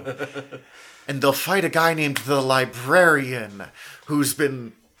superhero. And they'll fight a guy named the Librarian, who's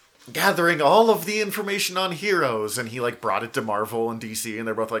been gathering all of the information on Heroes, and he like brought it to Marvel and DC, and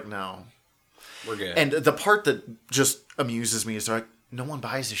they're both like, no, we're good. And the part that just amuses me is they're like, no one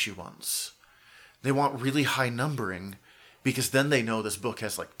buys issue ones. They want really high numbering because then they know this book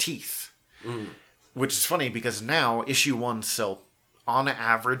has like teeth. Which is funny because now issue 1 sell on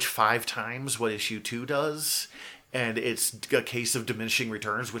average 5 times what issue 2 does. And it's a case of diminishing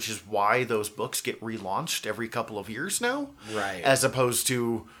returns, which is why those books get relaunched every couple of years now. Right. As opposed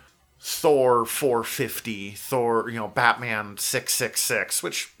to Thor 450, Batman 666,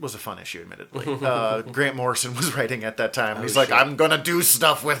 which was a fun issue, admittedly. Grant Morrison was writing at that time. He's like, I'm going to do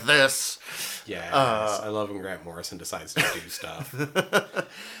stuff with this. Yeah, I love when Grant Morrison decides to do stuff.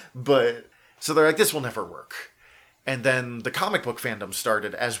 But, so they're like, this will never work. And then the comic book fandom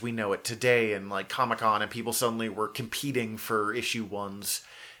started as we know it today, and like Comic-Con, and people suddenly were competing for issue 1s.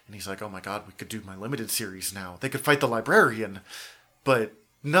 And he's like, oh my god, we could do my limited series now. They could fight the Librarian, but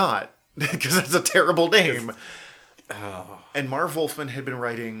not, because that's a terrible name. Oh. And Marv Wolfman had been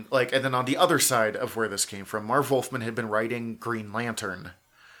writing, and then on the other side of where this came from, Marv Wolfman had been writing Green Lantern,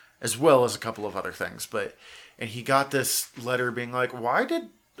 as well as a couple of other things. And he got this letter being like, why did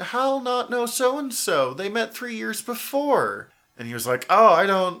Hal not know so-and-so? They met 3 years before. And he was like, oh, I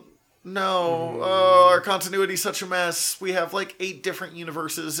don't know. Oh, our continuity's such a mess. We have 8 different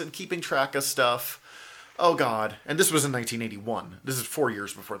universes and keeping track of stuff. Oh, God. And this was in 1981. This is 4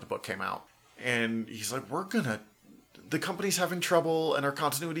 years before the book came out. And he's like, the company's having trouble and our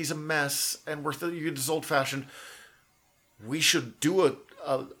continuity's a mess and we're this old-fashioned. We should do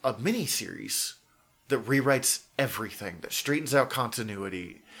a mini-series that rewrites everything, that straightens out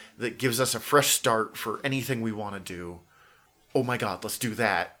continuity, that gives us a fresh start for anything we want to do. Oh my god, let's do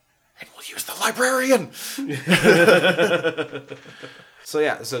that. And we'll use the Librarian!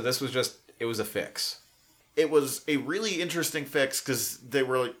 So this was it was a fix. It was a really interesting fix because they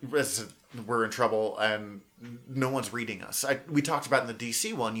were we're in trouble and no one's reading us. We talked about in the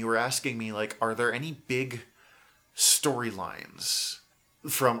DC one, you were asking me, are there any big storylines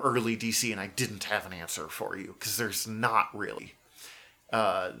from early DC, and I didn't have an answer for you because there's not really.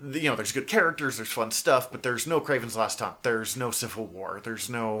 There's good characters, there's fun stuff, but there's no Kraven's Last Hunt, there's no Civil War, there's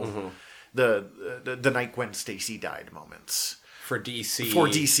no the night Gwen Stacy died moments for DC. For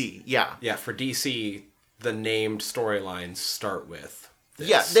DC, yeah, for DC, the named storylines start with this.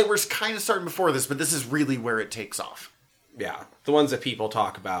 Yeah, they were kind of starting before this, but this is really where it takes off. Yeah, the ones that people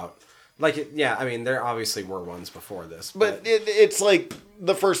talk about. There obviously were ones before this. But it's like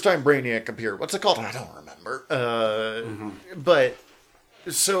the first time Brainiac appeared. What's it called? I don't remember. But,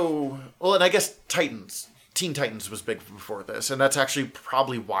 and I guess Teen Titans was big before this. And that's actually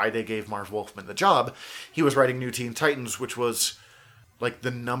probably why they gave Marv Wolfman the job. He was writing New Teen Titans, which was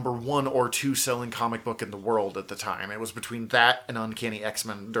the number 1 or 2 selling comic book in the world at the time. It was between that and Uncanny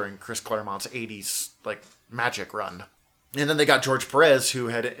X-Men during Chris Claremont's 80s, magic run. And then they got George Perez, who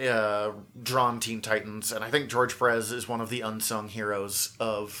had drawn Teen Titans, and I think George Perez is one of the unsung heroes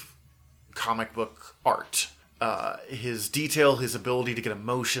of comic book art. His detail, his ability to get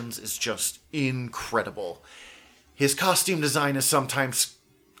emotions is just incredible. His costume design is sometimes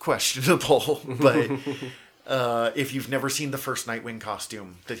questionable, but if you've never seen the first Nightwing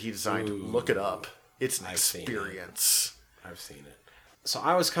costume that he designed, look it up. It's an experience. I've seen it. So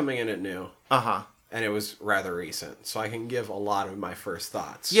I was coming in at new. Uh-huh. And it was rather recent, so I can give a lot of my first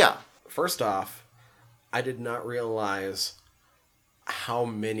thoughts. Yeah. First off, I did not realize how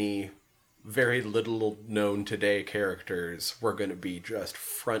many very little known today characters were going to be just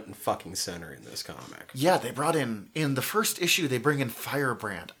front and fucking center in this comic. Yeah, they brought in the first issue, they bring in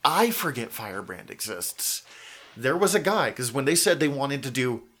Firebrand. I forget Firebrand exists. There was a guy, because when they said they wanted to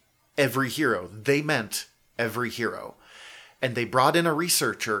do every hero, they meant every hero. And they brought in a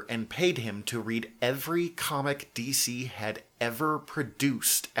researcher and paid him to read every comic DC had ever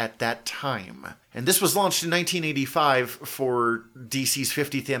produced at that time. And this was launched in 1985 for DC's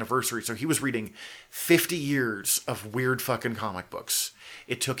 50th anniversary, so he was reading 50 years of weird fucking comic books.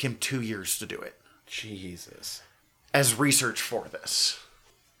 It took him 2 years to do it. Jesus. As research for this.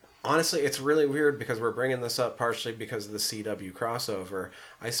 Honestly, it's really weird because we're bringing this up partially because of the CW crossover.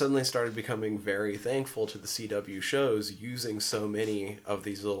 I suddenly started becoming very thankful to the CW shows using so many of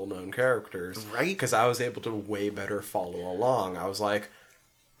these little-known characters. Right. Because I was able to way better follow along. I was like,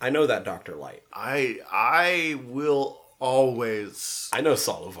 I know that Dr. Light. I will always... I know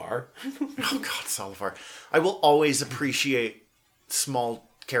Solovar. Oh, God, Solovar. I will always appreciate small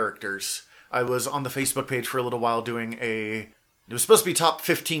characters. I was on the Facebook page for a little while doing It was supposed to be top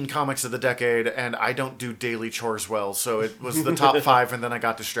 15 comics of the decade, and I don't do daily chores well, so it was the top 5, and then I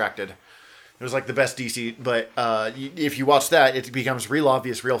got distracted. It was like the best DC, but if you watch that, it becomes real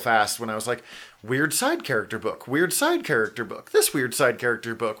obvious real fast when I was like, weird side character book, weird side character book, this weird side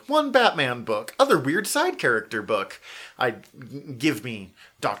character book, one Batman book, other weird side character book. Give me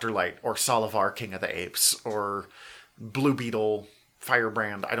Dr. Light or Salivar, King of the Apes, or Blue Beetle,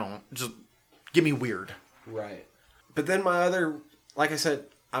 Firebrand. Just give me weird. Right. But then my other, like I said,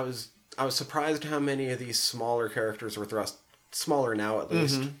 I was surprised how many of these smaller characters were thrust, smaller now at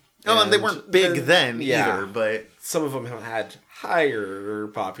least. And they weren't big then either, but some of them had higher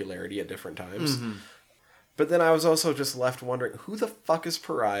popularity at different times. But then I was also just left wondering, who the fuck is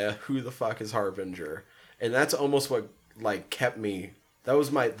Pariah? Who the fuck is Harbinger? And that's almost what kept me. That was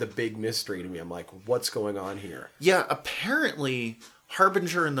the big mystery to me. I'm like, what's going on here? Yeah, apparently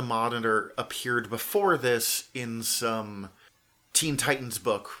Harbinger and the Monitor appeared before this in some Teen Titans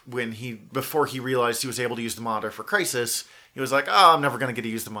book before he realized he was able to use the Monitor for Crisis. He was like, oh, I'm never going to get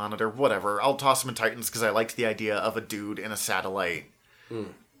to use the Monitor. Whatever. I'll toss him in Titans because I liked the idea of a dude in a satellite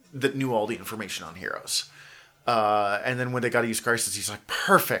that knew all the information on heroes. And then when they got to use Crisis, he's like,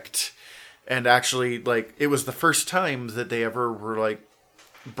 perfect. And actually, it was the first time that they ever were,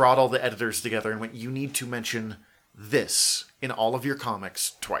 brought all the editors together and went, you need to mention this in all of your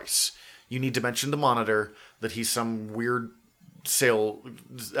comics twice. You need to mention the Monitor, that he's some weird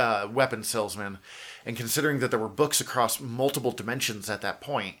weapon salesman. And considering that there were books across multiple dimensions at that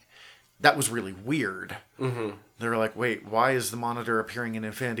point, that was really weird. They were like, wait, why is the Monitor appearing in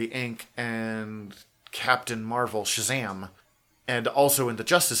Infinity Inc. and Captain Marvel, Shazam, and also in the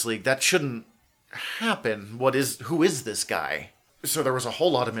Justice League? That shouldn't happen. Who is this guy? So there was a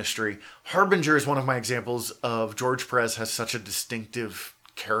whole lot of mystery. Harbinger is one of my examples of George Perez has such a distinctive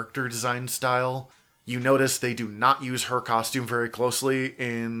character design style. You notice they do not use her costume very closely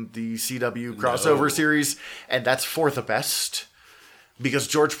in the CW crossover series, and that's for the best, because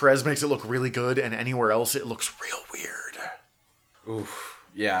George Perez makes it look really good, and anywhere else it looks real weird. Oof.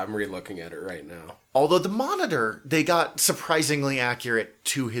 Yeah, I'm re-looking at it right now. Although the Monitor, they got surprisingly accurate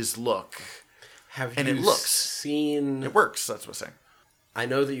to his look. It works, that's what I'm saying. I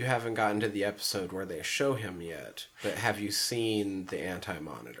know that you haven't gotten to the episode where they show him yet, but have you seen the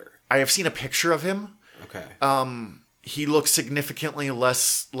Anti-Monitor? I have seen a picture of him. Okay. He looks significantly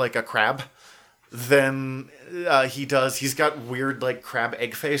less like a crab than he does. He's got weird, crab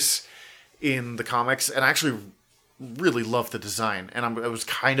egg face in the comics, and I actually really love the design. And I was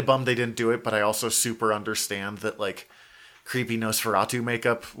kind of bummed they didn't do it, but I also super understand that, creepy Nosferatu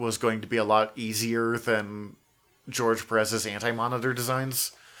makeup was going to be a lot easier than George Perez's Anti-Monitor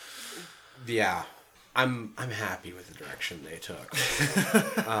designs. Yeah. I'm happy with the direction they took.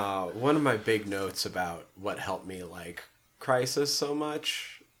 One of my big notes about what helped me like Crisis so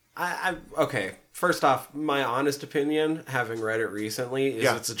much, okay, first off, my honest opinion, having read it recently, is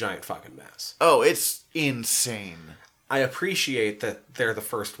it's a giant fucking mess. Oh, it's insane. I appreciate that they're the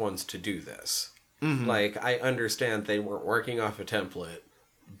first ones to do this. I understand they weren't working off a template,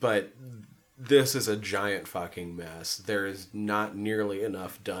 but this is a giant fucking mess. There is not nearly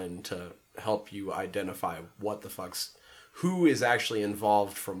enough done to help you identify who is actually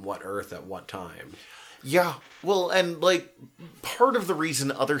involved from what Earth at what time. Yeah, well, and part of the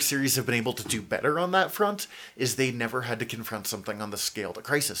reason other series have been able to do better on that front is they never had to confront something on the scale that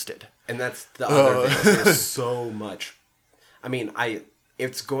Crisis did. And that's the other thing. There's so much. I mean,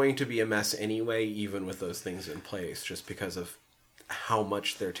 it's going to be a mess anyway, even with those things in place, just because of how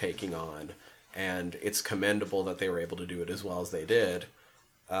much they're taking on. And it's commendable that they were able to do it as well as they did.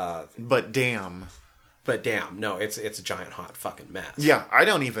 But damn, no, it's a giant hot fucking mess. Yeah, I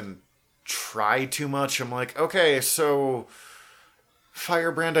don't even try too much. I'm like, okay, so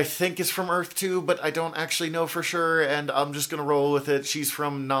Firebrand I think is from Earth 2, but I don't actually know for sure, and I'm just gonna roll with it. She's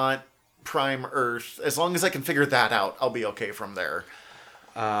from not Prime Earth. As long as I can figure that out, I'll be okay from there.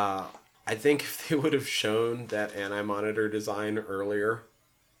 I think if they would have shown that Anti-Monitor design earlier,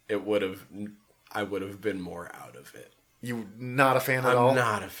 I would have been more out of it. You not a fan at all? I'm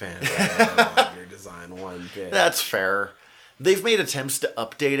not a fan of Anti-Monitor design one bit. That's fair. They've made attempts to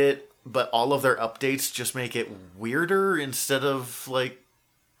update it, but all of their updates just make it weirder instead of,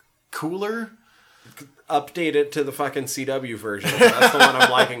 cooler. Update it to the fucking CW version. That's the one I'm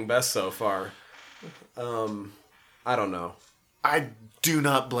liking best so far. I don't know. I do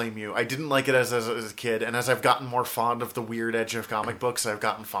not blame you. I didn't like it as a kid, and as I've gotten more fond of the weird edge of comic books, I've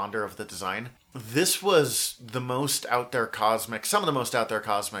gotten fonder of the design. This was the most out there cosmic, some of the most out there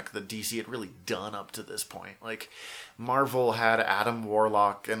cosmic that DC had really done up to this point. Marvel had Adam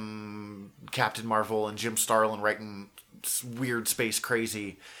Warlock and Captain Marvel and Jim Starlin writing weird space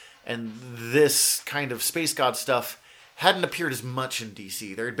crazy, and this kind of space god stuff hadn't appeared as much in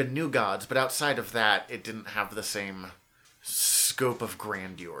DC. There had been New Gods, but outside of that, it didn't have the same scope of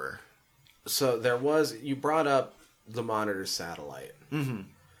grandeur. So you brought up the Monitor satellite. Mm-hmm.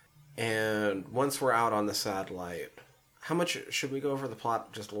 And once we're out on the satellite, how much should we go over the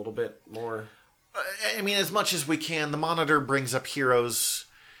plot just a little bit more? I mean, as much as we can. The Monitor brings up heroes,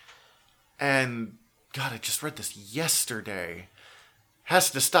 and God, I just read this yesterday.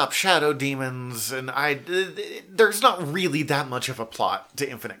 Has to stop shadow demons, and there's not really that much of a plot to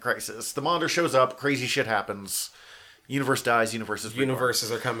Infinite Crisis. The Monitor shows up, crazy shit happens, universe dies,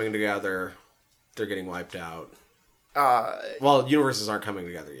 universes are coming together, they're getting wiped out. Well, universes aren't coming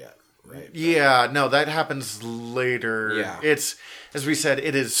together yet, right? Yeah, no, that happens later. Yeah. It's, as we said,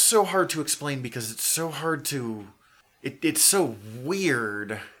 it is so hard to explain because it's so hard to... It's so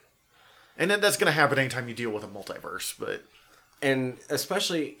weird. And that's going to happen anytime you deal with a multiverse, but... And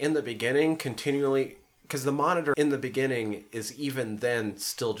especially in the beginning, continually... Because the Monitor in the beginning is even then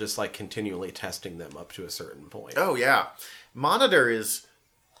still just like continually testing them up to a certain point. Oh, yeah. Monitor is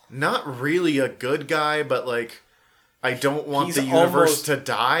not really a good guy, but like... I don't want He's the universe almost, to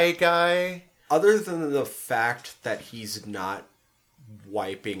die guy. Other than the fact that he's not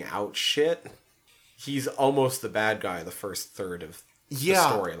wiping out shit, he's almost the bad guy the first third of the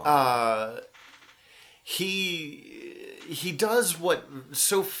storyline. He does what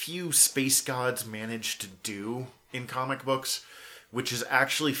so few space gods manage to do in comic books, which is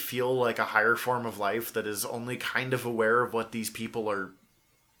actually feel like a higher form of life that is only kind of aware of what these people are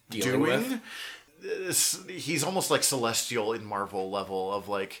Dealing with. He's almost like Celestial in Marvel level of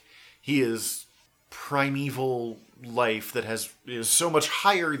like, he is primeval life that is so much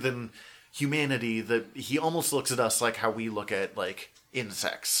higher than humanity that he almost looks at us like how we look at like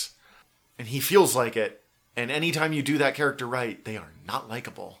insects. And he feels like it. And anytime you do that character right, they are not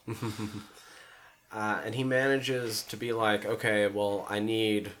likable. And he manages to be like, okay, well, I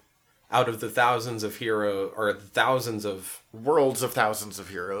need... Out of the thousands of heroes, or thousands of... Worlds of thousands of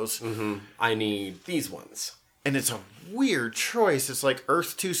heroes. Mm-hmm, I need these ones. And it's a weird choice. It's like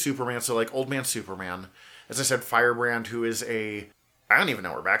Earth 2 Superman, so like Old Man Superman. As I said, Firebrand, who is I don't even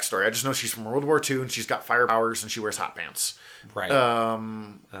know her backstory. I just know she's from World War II, and she's got fire powers, and she wears hot pants. Right.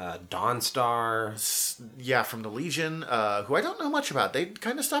 Dawnstar. Yeah, from the Legion, who I don't know much about. They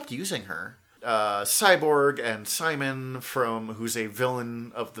kind of stopped using her. Cyborg and Simon who's a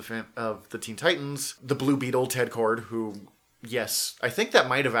villain of the Teen Titans, the Blue Beetle, Ted Kord, who, yes, I think that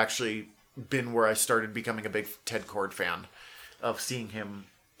might have actually been where I started becoming a big Ted Kord fan, of seeing him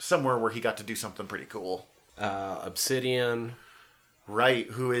somewhere where he got to do something pretty cool. Obsidian. Right,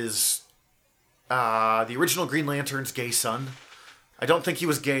 who is the original Green Lantern's gay son. I don't think he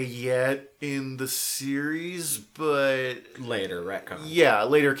was gay yet in the series, but... Later, retcon. Yeah,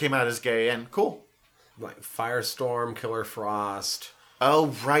 later came out as gay, and cool. Like Firestorm, Killer Frost.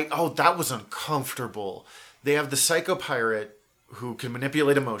 Oh, right. Oh, that was uncomfortable. They have the Psycho Pirate who can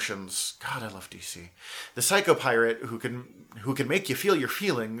manipulate emotions. God, I love DC. The Psycho Pirate who can make you feel your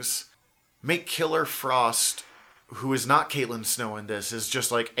feelings. Make Killer Frost, who is not Caitlin Snow in this, is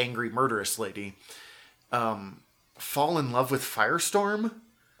just like angry, murderous lady. Fall in love with Firestorm,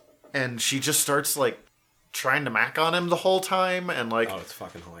 and she just starts like trying to mac on him the whole time, and like, oh, it's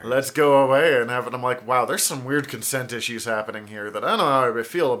fucking hilarious. Let's go away and have it. I'm like, wow, there's some weird consent issues happening here that I don't know how I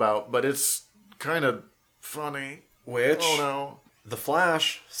feel about, but it's kind of funny. Which, oh no, The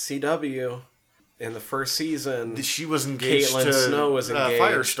Flash, CW, in the first season, she was engaged Caitlin to Snow was engaged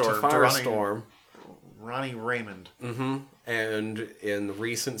Firestorm, to Firestorm. Ronnie Raymond. Mm-hmm. And in the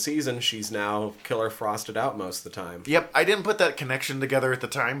recent season, she's now Killer Frosted out most of the time. Yep, I didn't put that connection together at the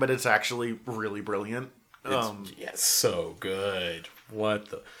time, but it's actually really brilliant. It's so good. What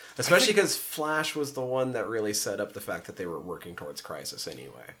the... Especially because Flash was the one that really set up the fact that they were working towards Crisis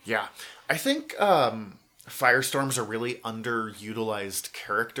anyway. Yeah. I think Firestorm's a really underutilized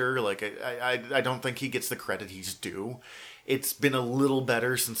character. Like, I don't think he gets the credit he's due. It's been a little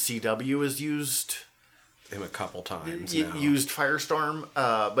better since CW has used... him a couple times now. Used Firestorm,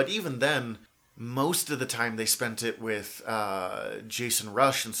 but even then, most of the time they spent it with Jason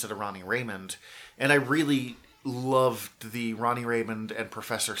Rush instead of Ronnie Raymond, and I really loved the Ronnie Raymond and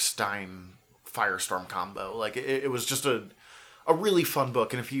Professor Stein Firestorm combo. Like, it was just a really fun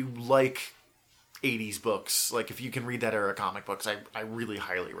book, and if you like 80s books, like if you can read that era comic books, I really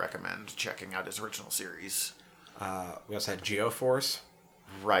highly recommend checking out his original series. We also had Geoforce.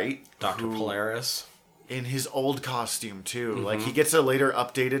 Right. Dr. Polaris. In his old costume, too. Mm-hmm. Like, he gets a later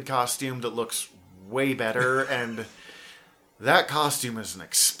updated costume that looks way better, and that costume is an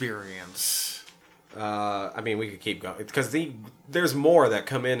experience. I mean, we could keep going. Because there's more that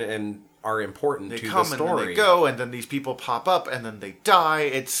come in and are important They to come the and then story. they go, and then these people pop up, and then they die.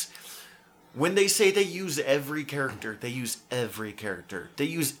 It's when they say they use every character, they use every character. They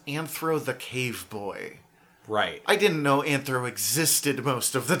use Anthro the Cave Boy. Right. I didn't know Anthro existed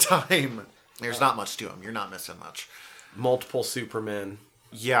most of the time. There's not much to him. You're not missing much. Multiple Supermen.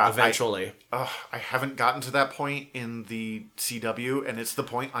 Yeah, Eventually. I haven't gotten to that point in the CW, and it's the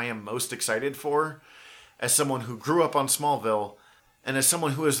point I am most excited for. As someone who grew up on Smallville, and as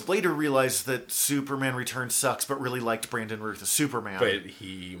someone who has later realized that Superman Returns sucks, but really liked Brandon Routh as Superman. But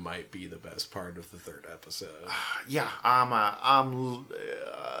he might be the best part of the third episode. Yeah, I'm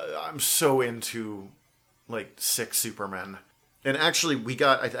so into like 6 Supermen. And actually,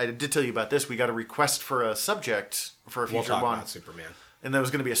 I did tell you about this. We got a request for a subject for a We'll future talk one. about Superman. And there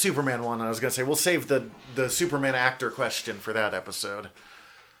was going to be a Superman one. And I was going to say, we'll save the Superman actor question for that episode.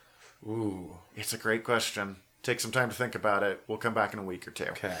 Ooh. It's a great question. Take some time to think about it. We'll come back in a week or two.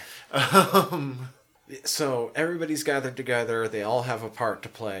 Okay. So everybody's gathered together. They all have a part to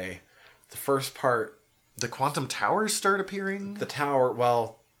play. The first part, The Quantum Towers start appearing? the tower,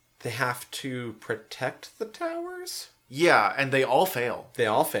 well, they have to protect the towers? Yeah, and they all fail. They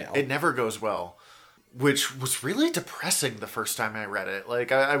all fail. It never goes well. Which was really depressing the first time I read it.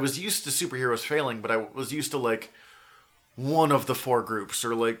 Like, I was used to superheroes failing, but I was used to, like, one of the 4 groups,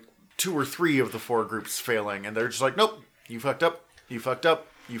 or, like, 2 or 3 of the 4 groups failing. And they're just like, nope, you fucked up, you fucked up,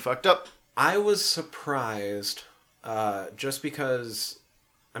 you fucked up. I was surprised, just because,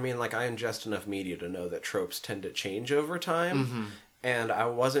 I mean, like, I ingest enough media to know that tropes tend to change over time. Mm-hmm. And I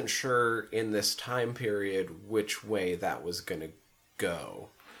wasn't sure in this time period which way that was going to go.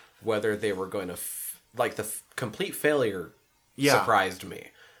 Whether they were going to... like, the complete failure surprised me.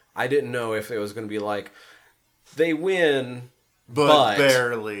 I didn't know if it was going to be like, they win, But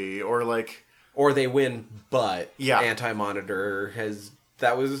barely, or like... or they win, but Yeah. Anti-Monitor has...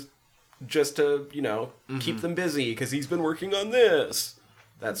 That was just to, keep them busy, because he's been working on this.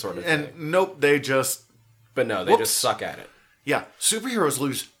 That sort of thing. And nope, they just... But no, they just suck at it. Yeah, superheroes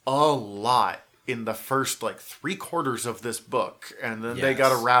lose a lot in the first, like, 3/4 of this book, and then they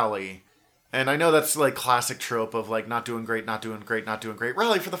gotta rally. And I know that's, like, classic trope of, like, not doing great, not doing great, not doing great.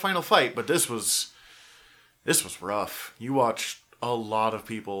 Rally for the final fight, but this was rough. You watched a lot of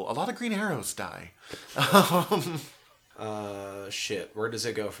Green Arrows die. Shit. Where does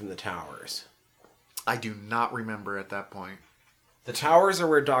it go from the towers? I do not remember at that point. The towers are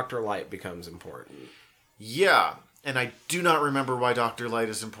where Dr. Light becomes important. Yeah, and I do not remember why Dr. Light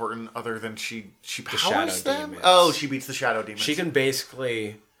is important other than she powers shadow them? demons. Oh, she beats the shadow demons. She can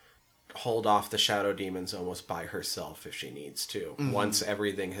basically hold off the shadow demons almost by herself if she needs to, once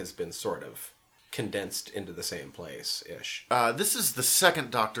everything has been sort of condensed into the same place-ish. This is the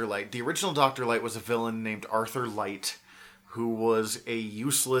second Dr. Light. The original Dr. Light was a villain named Arthur Light, who was a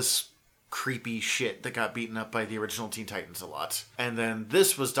useless, creepy shit that got beaten up by the original Teen Titans a lot. And then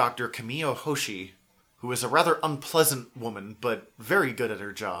this was Dr. Kamiyo Hoshi, who is a rather unpleasant woman, but very good at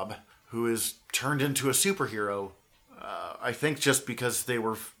her job, who is turned into a superhero. I think just because they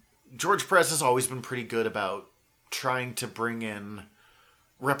were... George Perez has always been pretty good about trying to bring in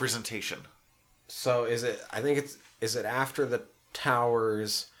representation. So is it after the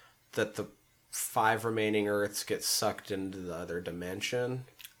towers that the 5 remaining Earths get sucked into the other dimension?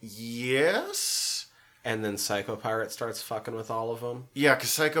 Yes? And then Psycho Pirate starts fucking with all of them? Yeah,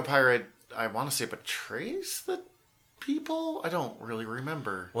 because Psycho Pirate, I want to say, betrays the people? I don't really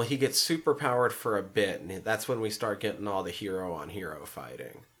remember. Well, he gets super powered for a bit, and that's when we start getting all the hero-on-hero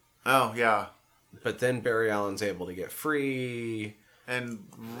fighting. Oh, yeah. But then Barry Allen's able to get free... And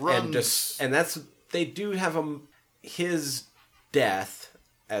runs... And that's... They do have his death,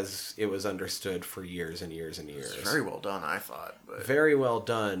 as it was understood for years and years and years. It's very well done, I thought. But... Very well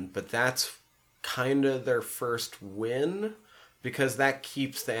done, but that's kind of their first win, because that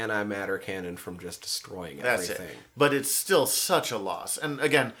keeps the antimatter cannon from just destroying everything. That's it. But it's still such a loss. And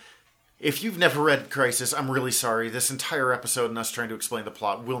again, if you've never read Crisis, I'm really sorry. This entire episode and us trying to explain the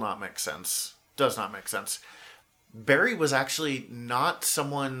plot will not make sense. Does not make sense. Barry was actually not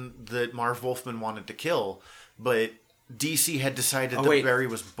someone that Marv Wolfman wanted to kill, but DC had decided that Barry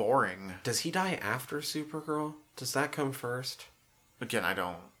was boring. Does he die after Supergirl? Does that come first? Again, I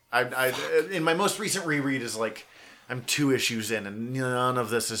don't. I in my most recent reread is like, I'm 2 issues in and none of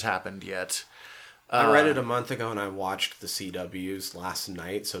this has happened yet. I read it a month ago and I watched the CWs last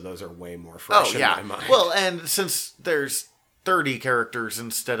night, so those are way more fresh in my mind. Well, and since there's 30 characters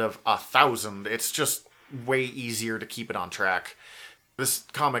instead of 1,000, it's just way easier to keep it on track. This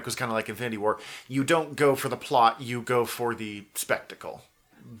comic was kind of like Infinity War. You don't go for the plot, you go for the spectacle.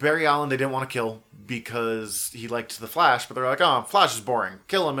 Barry Allen they didn't want to kill because he liked the Flash, but they're like, oh, Flash is boring.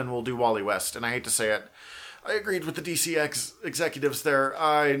 Kill him and we'll do Wally West. And I hate to say it, I agreed with the DC executives there.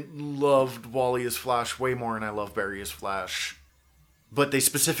 I loved Wally as Flash way more than I love Barry as Flash. But they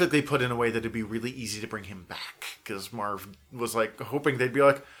specifically put in a way that it'd be really easy to bring him back. Because Marv was like hoping they'd be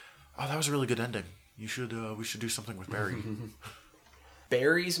like, oh, that was a really good ending. We should do something with Barry.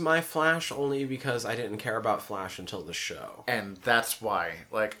 Barry's my Flash only because I didn't care about Flash until the show. And that's why.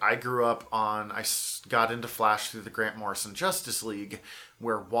 Like, I grew up I got into Flash through the Grant Morrison Justice League,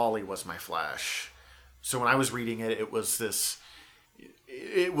 where Wally was my Flash. So when I was reading it, it was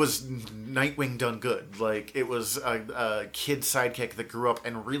Nightwing done good. Like, it was a kid sidekick that grew up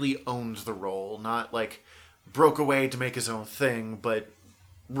and really owned the role. Not, like, broke away to make his own thing, but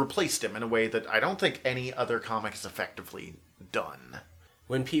replaced him in a way that I don't think any other comic has effectively done.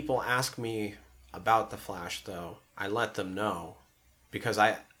 When people ask me about the Flash, though, I let them know. Because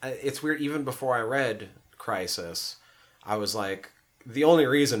it's weird, even before I read Crisis, I was like, the only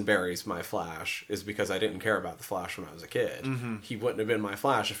reason Barry's my Flash is because I didn't care about the Flash when I was a kid. Mm-hmm. He wouldn't have been my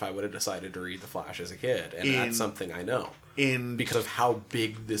Flash if I would have decided to read the Flash as a kid. And that's something I know. Because of how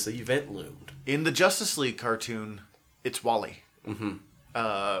big this event loomed. In the Justice League cartoon, it's Wally.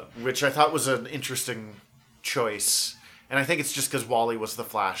 Mm-hmm. Which I thought was an interesting choice. And I think it's just because Wally was the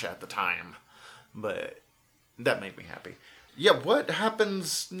Flash at the time. But that made me happy. Yeah, what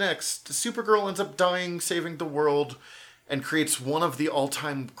happens next? Supergirl ends up dying, saving the world, and creates one of the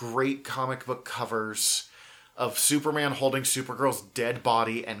all-time great comic book covers of Superman holding Supergirl's dead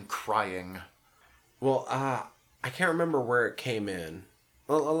body and crying. Well, I can't remember where it came in.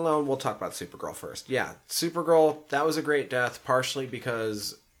 Well, we'll talk about Supergirl first. Yeah, Supergirl, that was a great death, partially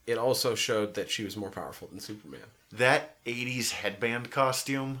because it also showed that she was more powerful than Superman. That 80s headband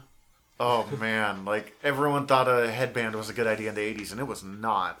costume, oh man, like everyone thought a headband was a good idea in the 80s, and it was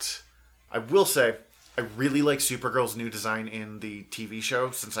not. I will say, I really like Supergirl's new design in the TV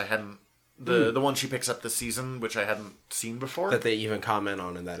show, since I hadn't... The one she picks up this season, which I hadn't seen before. That they even comment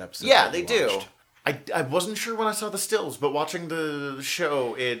on in that episode. Yeah, they do. I wasn't sure when I saw the stills, but watching the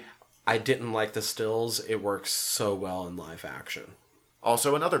show, I didn't like the stills. It works so well in live action.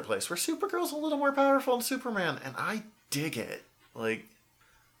 Also another place where Supergirl's a little more powerful than Superman, and I dig it. Like,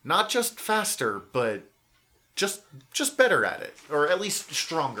 not just faster, but just better at it. Or at least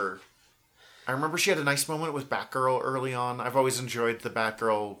stronger. I remember she had a nice moment with Batgirl early on. I've always enjoyed the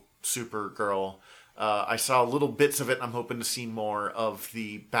Batgirl, Supergirl. I saw little bits of it, and I'm hoping to see more of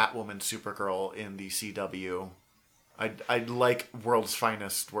the Batwoman Supergirl in the CW. I'd like World's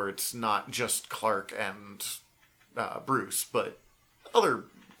Finest, where it's not just Clark and Bruce, but other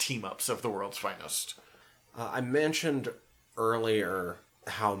team-ups of the World's Finest. I mentioned earlier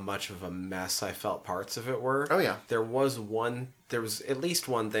how much of a mess I felt parts of it were. Oh, yeah. There was at least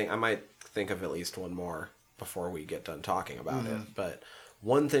one thing, I might think of at least one more before we get done talking about it, but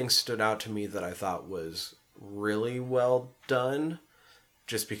one thing stood out to me that I thought was really well done,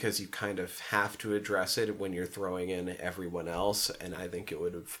 just because you kind of have to address it when you're throwing in everyone else, and I think it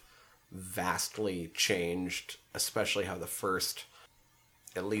would have vastly changed, especially how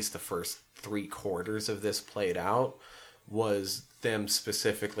at least the first 3/4 of this played out, was them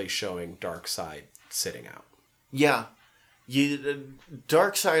specifically showing Darkseid sitting out. Yeah.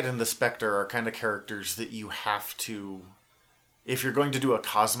 Darkseid and the Spectre are kind of characters that you have to... If you're going to do a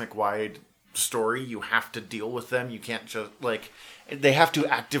cosmic-wide story, you have to deal with them. You can't just, like... They have to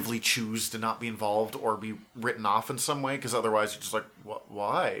actively choose to not be involved or be written off in some way, because otherwise you're just like,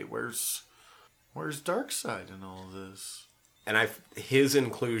 why? Where's Darkseid in all of this? And his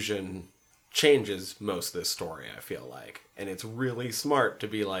inclusion changes most of this story, I feel like. And it's really smart to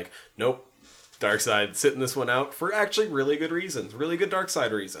be like, nope, Darkseid sitting this one out for actually really good reasons. Really good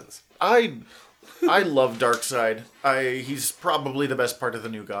Darkseid reasons. I love Darkseid. He's probably the best part of the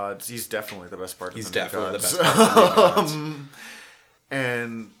New Gods. He's definitely the best part of the New Gods. He's definitely the best part of the New Gods.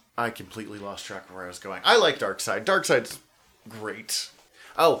 And I completely lost track of where I was going. I like Darkseid. Darkseid's great.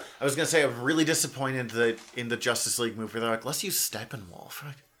 Oh, I was going to say, I'm really disappointed that in the Justice League movie, they're like, let's use Steppenwolf.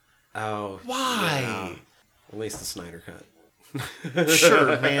 Like, oh. Why? Yeah. At least the Snyder Cut.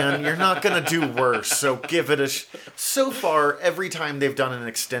 Sure, man. You're not going to do worse, so give it a... So far, every time they've done an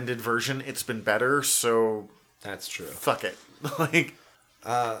extended version, it's been better, so... That's true. Fuck it. Like...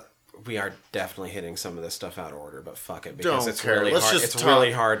 We are definitely hitting some of this stuff out of order, but fuck it, because it's really hard. It's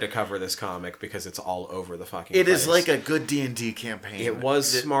really hard to cover this comic because it's all over the fucking place. It is like a good D&D campaign. It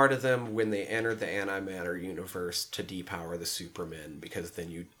was smart of them when they entered the Antimatter universe to depower the Supermen, because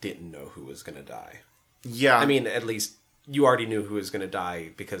then you didn't know who was going to die. Yeah. I mean, at least you already knew who was going to die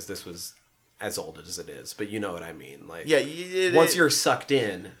because this was as old as it is, but you know what I mean. Like, yeah, once you're sucked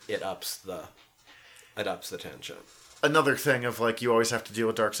in, it ups the tension. Another thing of, like, you always have to deal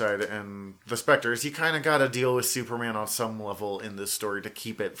with Darkseid and the Spectres. You kind of got to deal with Superman on some level in this story to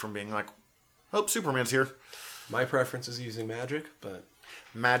keep it from being like, oh, Superman's here. My preference is using magic, but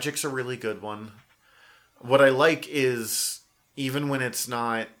Magic's a really good one. What I like is even when he's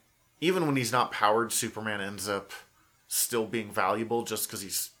not powered, Superman ends up still being valuable just because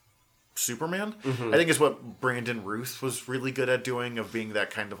he's Superman. I think is what Brandon Routh was really good at doing, of being that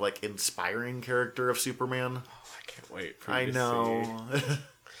kind of like inspiring character of Superman. I can't wait for I you to know.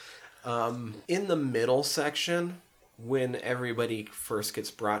 see. In the middle section, when everybody first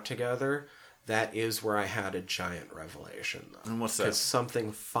gets brought together, that is where I had a giant revelation. Though. And what's that? Because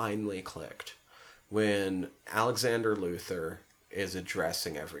something finally clicked. When Alexander Luthor is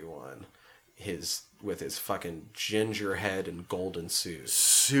addressing everyone, with his fucking ginger head and golden suit.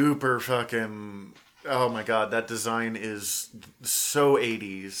 Super fucking... Oh my god, that design is so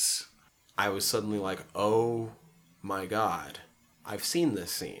 80s. I was suddenly like, oh my god, I've seen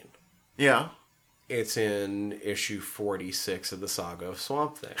this scene. Yeah. It's in issue 46 of the Saga of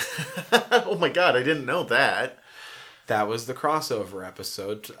Swamp Thing. Oh my god, I didn't know that. That was the crossover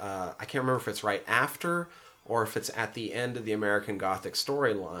episode. I can't remember if it's right after or if it's at the end of the American Gothic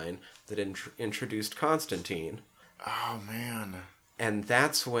storyline that introduced Constantine. Oh man. And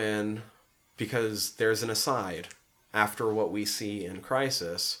that's when, because there's an aside after what we see in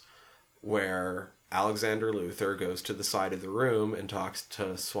Crisis, where Alexander Luthor goes to the side of the room and talks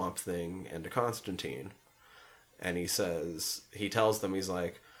to Swamp Thing and to Constantine. And he tells them, he's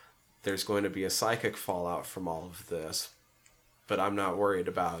like, there's going to be a psychic fallout from all of this, but I'm not worried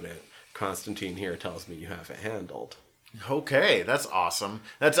about it. Constantine here tells me you have it handled. Okay, that's awesome.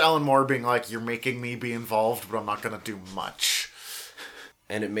 That's Alan Moore being like, you're making me be involved, but I'm not going to do much.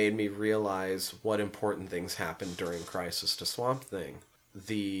 And it made me realize what important things happened during Crisis to Swamp Thing.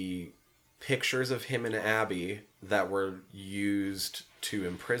 The pictures of him and Abby that were used to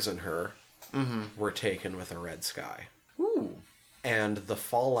imprison her were taken with a red sky. Ooh. And the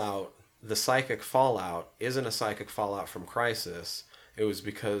fallout, the psychic fallout, isn't a psychic fallout from Crisis. It was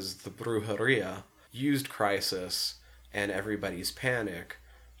because the Brujeria used Crisis and everybody's panic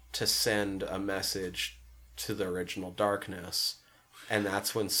to send a message to the original darkness. And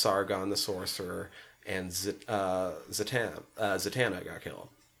that's when Sargon the Sorcerer and Zatanna got killed.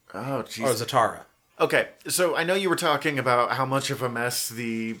 Oh, jeez. Or Zatara. Okay, so I know you were talking about how much of a mess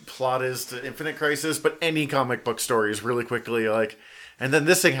the plot is to Infinite Crisis, but any comic book story is really quickly like, and then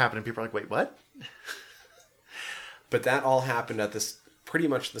this thing happened, and people are like, wait, what? But that all happened at this pretty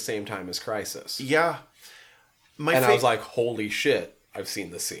much the same time as Crisis. Yeah. I was like, holy shit, I've seen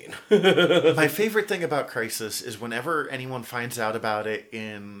this scene. My favorite thing about Crisis is whenever anyone finds out about it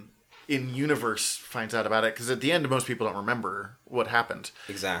in Universe finds out about it, because at the end, most people don't remember what happened.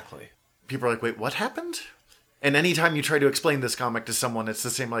 Exactly. People are like, wait, what happened? And anytime you try to explain this comic to someone, it's the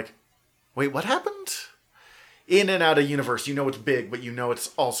same, like, wait, what happened? In and out of Universe, you know it's big, but you know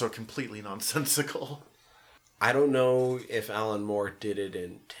it's also completely nonsensical. I don't know if Alan Moore did it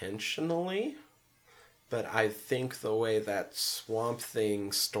intentionally, but I think the way that Swamp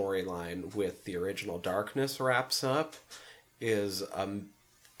Thing storyline with the original Darkness wraps up is a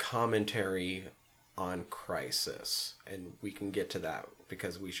commentary on Crisis. And we can get to that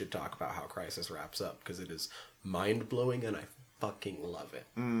because we should talk about how Crisis wraps up because it is mind-blowing and I fucking love it.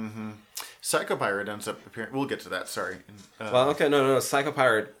 Mm-hmm. Psycho Pirate ends up appearing... We'll get to that, sorry. Well, okay, no. Psycho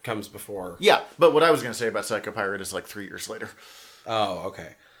Pirate comes before. Yeah, but what I was going to say about Psycho Pirate is like 3 years later. Oh,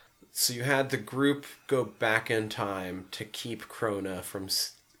 okay. So you had the group go back in time to keep Krona from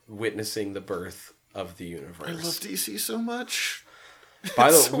witnessing the birth of the universe. I love DC so much.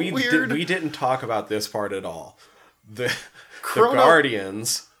 By the way, we didn't talk about this part at all. The Krona...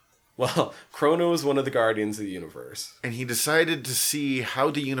 Guardians... Well, Krona was one of the Guardians of the Universe. And he decided to see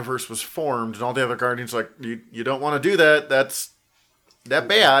how the universe was formed, and all the other Guardians were like, you don't want to do that, that's that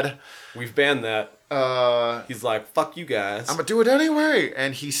bad. We've banned that. He's like, fuck you guys. I'm gonna do it anyway.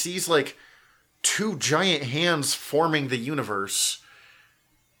 And he sees like 2 giant hands forming the universe,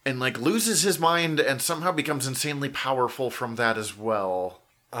 and like loses his mind and somehow becomes insanely powerful from that as well.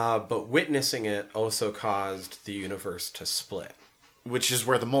 But witnessing it also caused the universe to split. Which is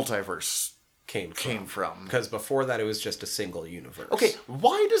where the multiverse came from. Because before that, it was just a single universe. Okay,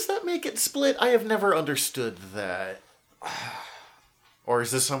 why does that make it split? I have never understood that. Or is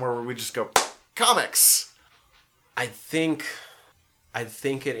this somewhere where we just go, comics? I think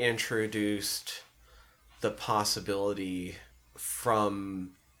it introduced the possibility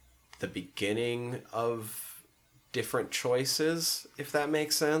from the beginning of different choices, if that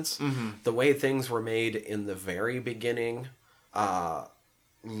makes sense. Mm-hmm. The way things were made in the very beginning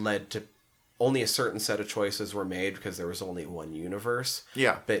led to only a certain set of choices were made because there was only one universe.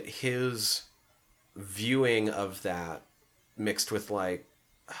 Yeah. But his viewing of that mixed with like,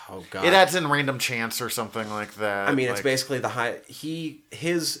 oh god, It adds in random chance or something like that. I mean, it's like, basically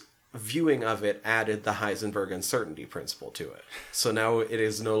his viewing of it added the Heisenberg uncertainty principle to it. So now it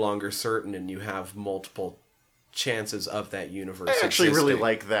is no longer certain, and you have multiple chances of that universe. I actually existing. really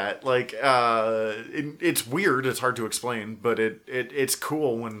like that. Like, it's weird. It's hard to explain, but it's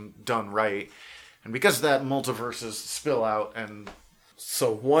cool when done right. And because of that, multiverses spill out, and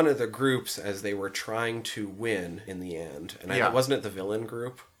So one of the groups, as they were trying to win in the end, and wasn't it the villain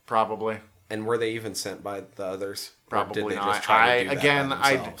group? probably. And were they even sent by the others? Or Probably did they not. just try to do that by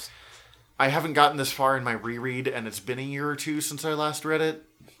I themselves? haven't gotten this far in my reread, and it's been a year or two since I last read it.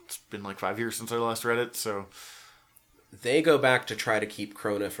 It's been like 5 years since I last read it, so... They go back to try to keep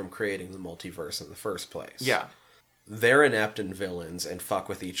Krona from creating the multiverse in the first place. Yeah. They're inept and villains and fuck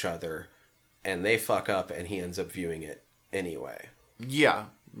with each other, and they fuck up, and he ends up viewing it anyway. Yeah.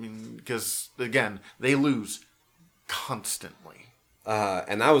 I mean, because, again, they lose constantly.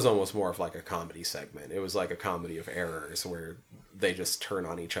 And that was almost more of like a comedy segment. It was like a comedy of errors where they just turn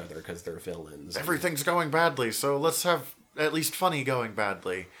on each other because they're villains. Everything's going badly, so let's have at least funny going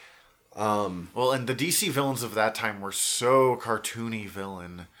badly. Well, and the DC villains of that time were so cartoony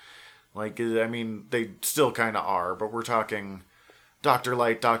villain. Like, I mean, they still kind of are, but we're talking Dr.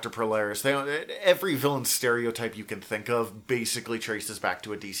 Light, Dr. Polaris. Every villain stereotype you can think of basically traces back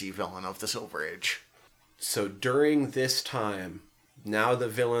to a DC villain of the Silver Age. So during this time, now the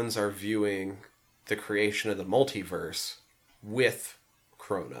villains are viewing the creation of the multiverse with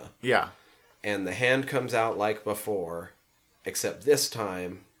Krona. Yeah. And the hand comes out like before, except this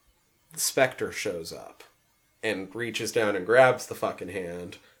time, the Spectre shows up and reaches down and grabs the fucking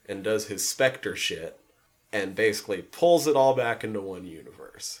hand and does his Spectre shit and basically pulls it all back into one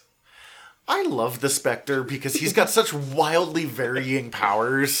universe. I love the Spectre because he's got such wildly varying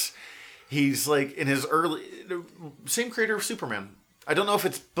powers. He's like in his early... Same creator of Superman. I don't know if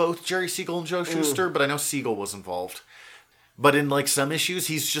it's both Jerry Siegel and Joe Shuster, but I know Siegel was involved. But in like some issues,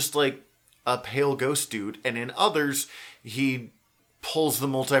 he's just like a pale ghost dude. And in others, he pulls the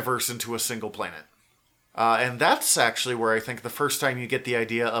multiverse into a single planet. And that's actually where I think the first time you get the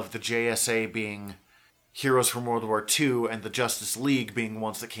idea of the JSA being heroes from World War II and the Justice League being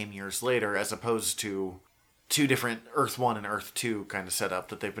ones that came years later, as opposed to two different Earth 1 and Earth 2 kind of setup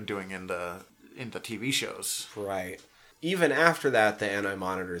that they've been doing in the TV shows. Right. Even after that, the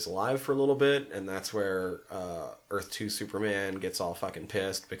Anti-Monitor's alive for a little bit, and that's where Earth 2 Superman gets all fucking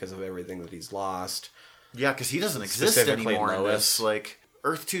pissed because of everything that he's lost. Yeah, because he doesn't exist Specifically anymore in Lois. this. Like,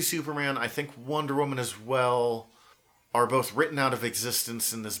 Earth 2 Superman, I think Wonder Woman as well, are both written out of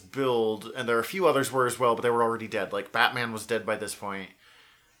existence in this build, and there are a few others were as well, but they were already dead. Like, Batman was dead by this point.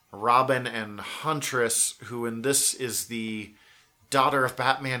 Robin and Huntress, who in this is the daughter of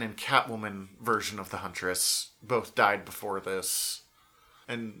Batman and Catwoman version of the Huntress, both died before this.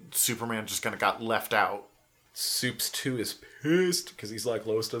 And Superman just kind of got left out. Supes 2 is pissed because he's like,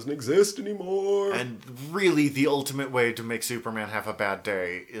 Lois doesn't exist anymore. And really, the ultimate way to make Superman have a bad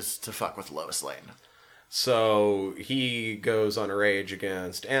day is to fuck with Lois Lane. So he goes on a rage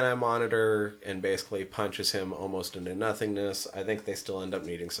against Anti-Monitor and basically punches him almost into nothingness. I think they still end up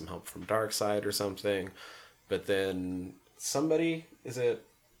needing some help from Darkseid or something. But then somebody, is it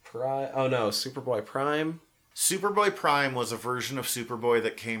Prime? Oh no, Superboy Prime? Superboy Prime was a version of Superboy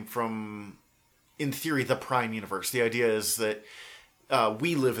that came from, in theory, the Prime universe. The idea is that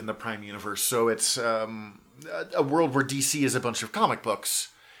we live in the Prime universe, so it's a world where DC is a bunch of comic books.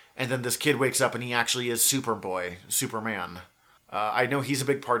 And then this kid wakes up and he actually is Superboy, Superman. I know he's a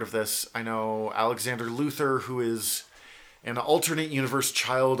big part of this. I know Alexander Luthor, who is an alternate universe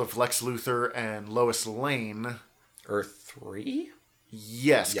child of Lex Luthor and Lois Lane. Earth 3?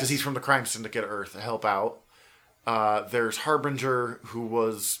 Yes, because he's from the Crime Syndicate Earth to help out. There's Harbinger, who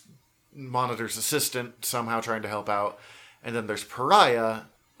was Monitor's assistant, somehow trying to help out. And then there's Pariah,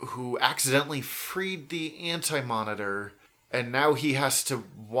 who accidentally freed the Anti-Monitor, and now he has to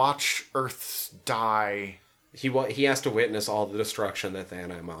watch Earth die. He has to witness all the destruction that the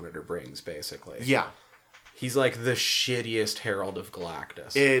Anti-Monitor brings, basically. Yeah. He's like the shittiest Herald of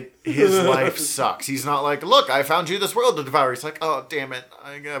Galactus. His life sucks. He's not like, look, I found you this world to devour. He's like, oh, damn it.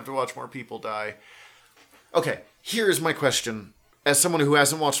 I'm going to have to watch more people die. Okay, here's my question. As someone who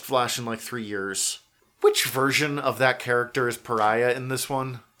hasn't watched Flash in like 3 years, which version of that character is Pariah in this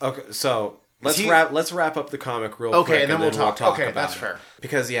one? Okay, so let's wrap up the comic real quick. Okay, and then we'll talk. about okay, that's it. fair.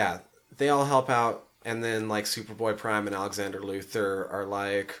 Because, they all help out And then, like, Superboy Prime and Alexander Luthor are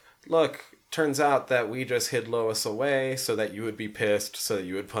like, look, turns out that we just hid Lois away so that you would be pissed, so that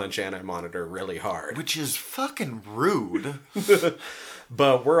you would punch Anti-Monitor really hard. Which is fucking rude.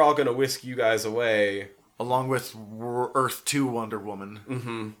 But we're all gonna whisk you guys away. Along with Earth 2 Wonder Woman.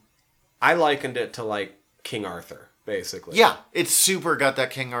 Mm-hmm. I likened it to, like, King Arthur, basically. Yeah, it's super got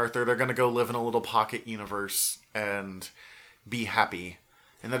that King Arthur. They're gonna go live in a little pocket universe and be happy.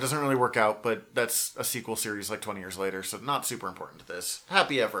 And that doesn't really work out, but that's a sequel series like 20 years later, so not super important to this.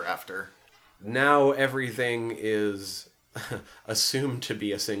 Happy ever after. Now everything is assumed to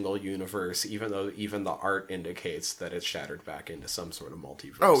be a single universe, even though even the art indicates that it's shattered back into some sort of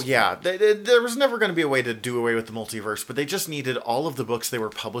multiverse. Oh, yeah. There was never going to be a way to do away with the multiverse, but they just needed all of the books they were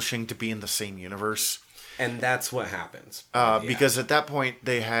publishing to be in the same universe. And that's what happens. Because at that point,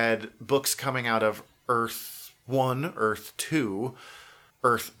 they had books coming out of Earth 1, Earth 2,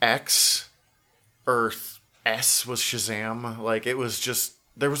 Earth X, Earth S was Shazam. Like, it was just...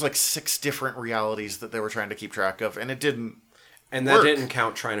 There was like 6 different realities that they were trying to keep track of, and it didn't And that didn't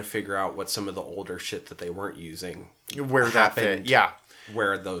count trying to figure out what some of the older shit that they weren't using... Where that fit, yeah.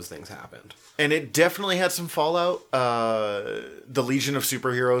 Where those things happened. And it definitely had some fallout. The Legion of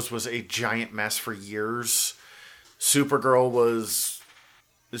Superheroes was a giant mess for years. Supergirl was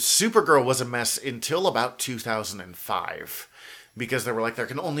a mess until about 2005. Because they were like, there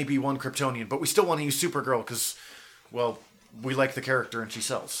can only be one Kryptonian, but we still want to use Supergirl because, well... we like the character and she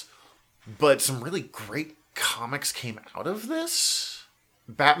sells. But some really great comics came out of this.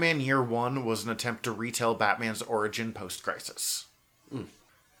 Batman Year One was an attempt to retell Batman's origin post-Crisis.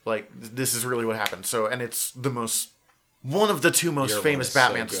 Like, this is really what happened. So, and it's one of the 2 most famous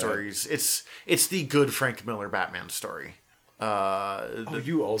Batman stories. It's the good Frank Miller Batman story.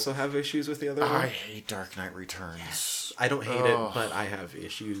 You also have issues with the other one? I hate Dark Knight Returns. Yes. I don't hate it, but I have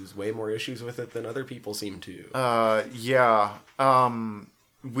way more issues with it than other people seem to. Yeah.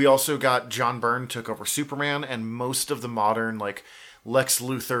 We also got John Byrne took over Superman, and most of the modern, like, Lex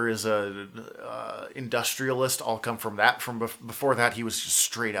Luthor is a industrialist, all come from that. From before that, he was just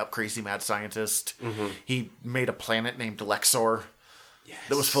straight up crazy mad scientist. Mm-hmm. He made a planet named Lexor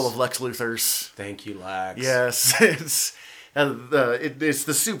that was full of Lex Luthors. Thank you, Lex. Yes, it's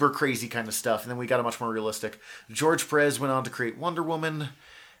the super crazy kind of stuff, and then we got a much more realistic. George Perez went on to create Wonder Woman,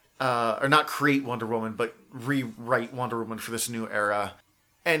 or not create Wonder Woman, but rewrite Wonder Woman for this new era.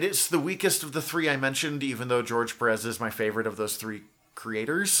 And it's the weakest of the 3 I mentioned, even though George Perez is my favorite of those 3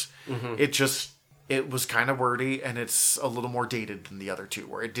 creators. Mm-hmm. It was kind of wordy, and it's a little more dated than the other 2,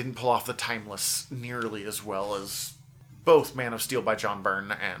 where it didn't pull off the timeless nearly as well as both Man of Steel by John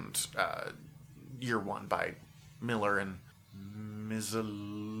Byrne and Year One by Miller and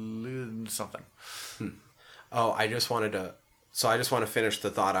something. Oh, I just want to finish the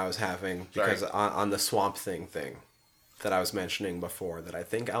thought I was having, because on the Swamp Thing that I was mentioning before, that I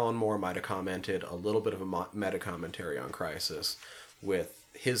think Alan Moore might have commented a little bit of a meta-commentary on Crisis with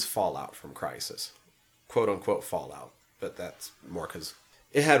his fallout from Crisis. Quote-unquote fallout. But that's more because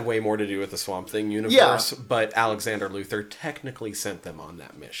it had way more to do with the Swamp Thing universe, but Alexander Luthor technically sent them on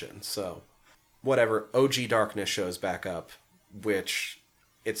that mission. So, whatever. OG Darkness shows back up, which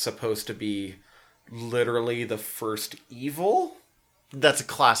it's supposed to be literally the first evil? That's a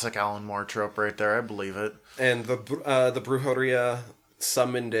classic Alan Moore trope right there. I believe it. And the Brujeria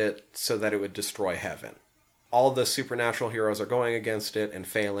summoned it so that it would destroy heaven. All the supernatural heroes are going against it and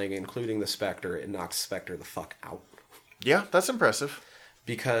failing, including the Spectre. It knocks Spectre the fuck out. Yeah, that's impressive.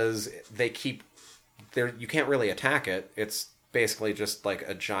 Because you can't really attack it. It's basically just like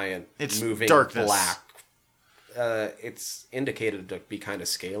a giant moving darkness. Black. It's indicated to be kind of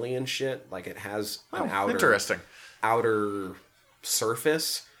scaly and shit. Like it has an outer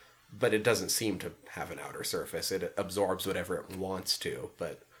surface, but it doesn't seem to have an outer surface. It absorbs whatever it wants to,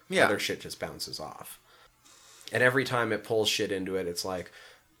 but other shit just bounces off. And every time it pulls shit into it, it's like,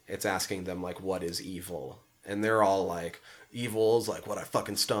 it's asking them, like, what is evil? And they're all like, evil is like what I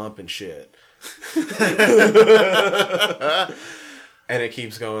fucking stomp and shit. And it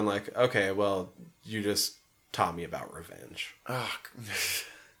keeps going like, okay, well, you just taught me about revenge.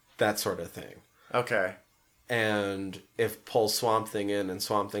 That sort of thing. Okay. And if pull Swamp Thing in, and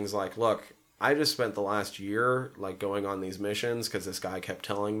Swamp Thing's like, look, I just spent the last year like going on these missions because this guy kept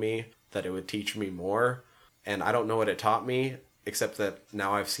telling me that it would teach me more, and I don't know what it taught me except that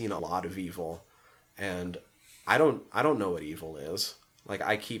now I've seen a lot of evil, and I don't know what evil is. Like,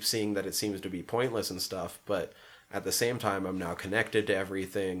 I keep seeing that it seems to be pointless and stuff, but at the same time I'm now connected to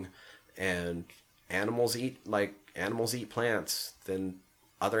everything, and animals eat plants, then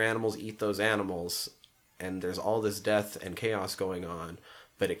other animals eat those animals. and there's all this death and chaos going on,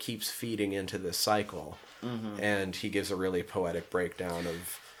 but it keeps feeding into this cycle. And he gives a really poetic breakdown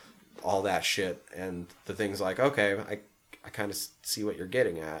of all that shit, and the thing's like, okay, I kind of see what you're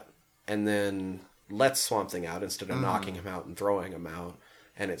getting at, and then lets Swamp Thing out instead of knocking him out and throwing him out,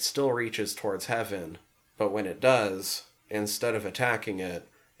 and it still reaches towards heaven, but when it does, instead of attacking it,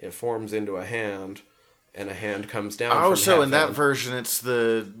 it forms into a hand, and a hand comes down from so heaven. in that version, it's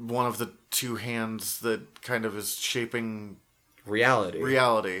the one of the two hands that kind of is shaping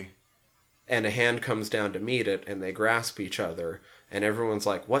reality. And a hand comes down to meet it, and they grasp each other, and everyone's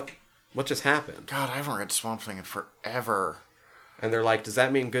like, what just happened? God, I haven't read Swamp Thing in forever. And they're like, does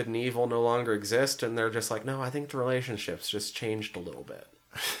that mean good and evil no longer exist? And they're just like, no, I think the relationships just changed a little bit.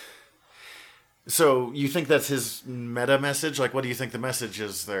 So you think that's his meta message? Like, what do you think the message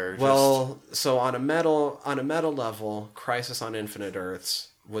is there? Well, so on a meta level, Crisis on Infinite Earths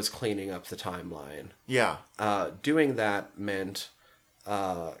was cleaning up the timeline. Yeah. Doing that meant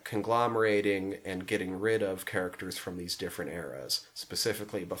conglomerating and getting rid of characters from these different eras.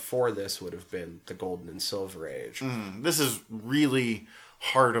 Specifically, before this would have been the Golden and Silver Age. This is really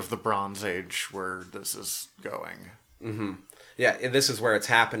heart of the Bronze Age where this is going. Mm-hmm. Yeah, this is where it's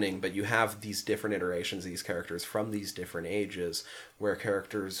happening, but you have these different iterations of these characters from these different ages where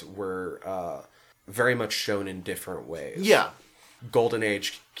characters were very much shown in different ways. Yeah. Golden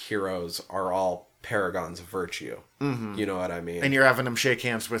Age heroes are all paragons of virtue. Mm-hmm. You know what I mean? And you're having them shake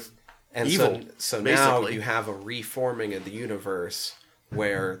hands with evil. So now you have a reforming of the universe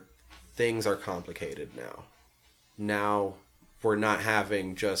where things are complicated now. Now we're not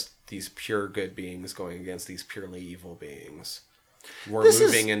having just these pure good beings going against these purely evil beings. We're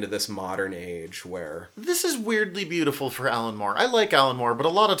moving into this modern age where... This is weirdly beautiful for Alan Moore. I like Alan Moore, but a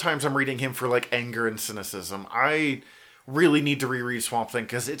lot of times I'm reading him for, like, anger and cynicism. I really need to reread Swamp Thing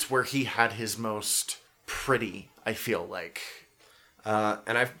because it's where he had his most pretty, I feel like.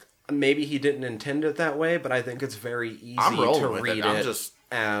 And maybe he didn't intend it that way, but I think it's very easy to read it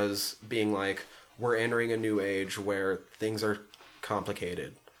as being like, we're entering a new age where things are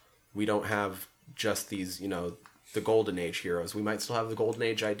complicated. We don't have just these, the Golden Age heroes. We might still have the Golden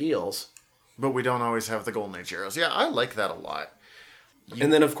Age ideals. But we don't always have the Golden Age heroes. Yeah, I like that a lot.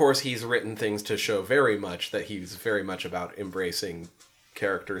 And then, of course, he's written things to show very much that he's very much about embracing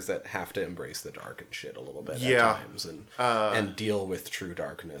characters that have to embrace the dark and shit a little bit at times. And deal with true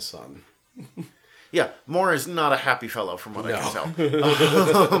darkness on... Yeah, Moore is not a happy fellow from what I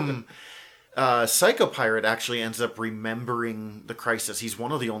can tell. Psycho Pirate actually ends up remembering the crisis. He's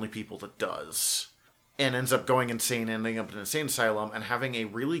one of the only people that does. And ends up going insane, ending up in an insane asylum, and having a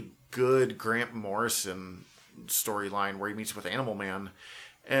really good Grant Morrison storyline where he meets with Animal Man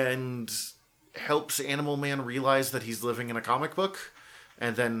and helps Animal Man realize that he's living in a comic book.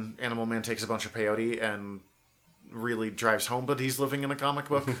 And then Animal Man takes a bunch of peyote and really drives home that he's living in a comic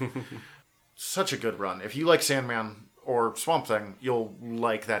book. Such a good run. If you like Sandman or Swamp Thing, you'll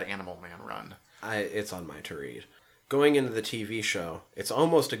like that Animal Man run. It's on my to read. Going into the TV show, it's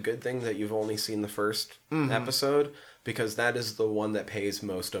almost a good thing that you've only seen the first episode, because that is the one that pays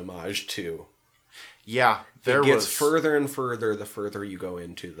most homage to. Yeah, it gets further and further the further you go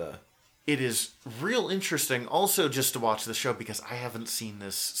into the... It is real interesting also just to watch the show, because I haven't seen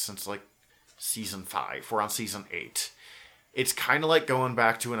this since, like, season 5. We're on season 8. It's kind of like going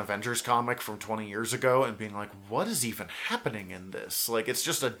back to an Avengers comic from 20 years ago and being like, what is even happening in this? Like, it's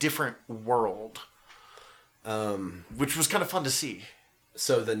just a different world. Which was kind of fun to see.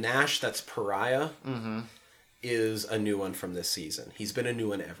 So the Nash that's Pariah is a new one from this season. He's been a new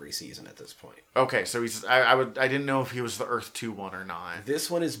one every season at this point. Okay, so he's I didn't know if he was the Earth 2 one or not. This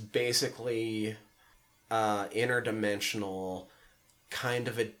one is basically interdimensional, kind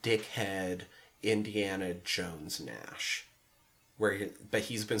of a dickhead Indiana Jones Nash. But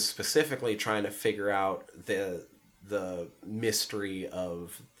he's been specifically trying to figure out the mystery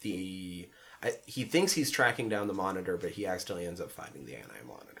of the... he thinks he's tracking down the Monitor, but he accidentally ends up finding the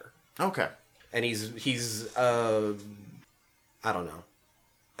Anti-Monitor. Okay. And he's I don't know.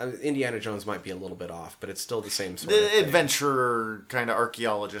 Indiana Jones might be a little bit off, but it's still the same sort of thing. Adventurer kind of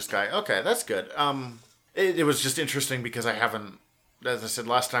archaeologist guy. Okay, that's good. It was just interesting because I haven't, as I said,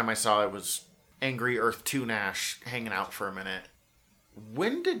 last time I saw it was Angry Earth 2 Nash hanging out for a minute.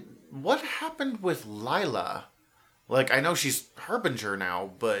 What happened with Lila? Like, I know she's Harbinger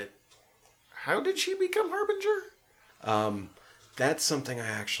now, but how did she become Harbinger? That's something I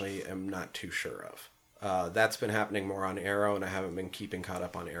actually am not too sure of. That's been happening more on Arrow, and I haven't been keeping caught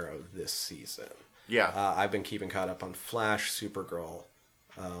up on Arrow this season. Yeah. I've been keeping caught up on Flash, Supergirl,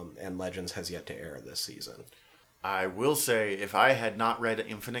 and Legends has yet to air this season. I will say, if I had not read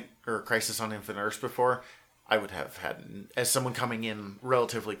Infinite or Crisis on Infinite Earths before, I would have had, as someone coming in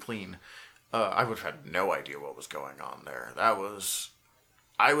relatively clean, I would have had no idea what was going on there. I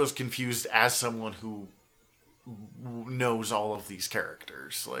was confused as someone who knows all of these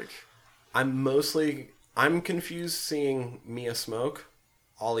characters. Like, I'm confused seeing Mia Smoke,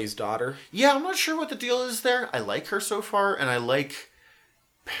 Ollie's daughter. yeah, I'm not sure what the deal is there. I like her so far, and I like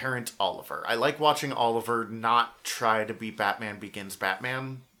Parent Oliver. I like watching Oliver not try to be Batman Begins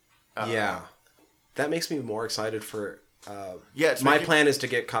Batman. Yeah. That makes me more excited for... It's my plan is to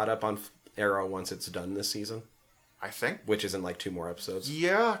get caught up on Arrow once it's done this season, I think. which is in like 2 more episodes.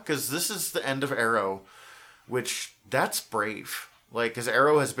 Yeah, because this is the end of Arrow, which, that's brave. Like, because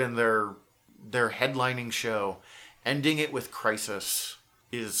Arrow has been their headlining show. Ending it with Crisis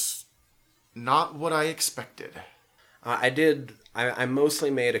is not what I expected. I mostly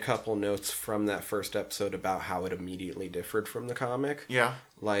made a couple notes from that first episode about how it immediately differed from the comic. Yeah.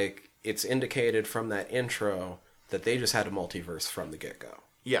 Like, it's indicated from that intro that they just had a multiverse from the get-go.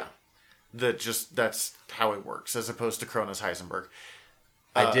 Yeah. That's how it works, as opposed to Cronus Heisenberg.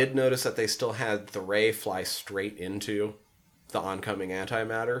 I did notice that they still had the ray fly straight into the oncoming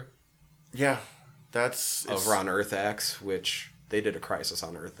antimatter Yeah. That's... over on Earth X, which they did a Crisis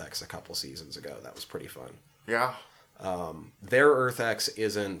on Earth X a couple seasons ago. That was pretty fun. Yeah. Their Earth X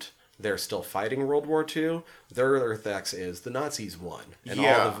isn't they're still fighting World War II. Their Earth X is the Nazis won. And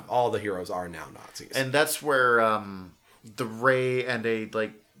all the heroes are now Nazis. And that's where the Ray and a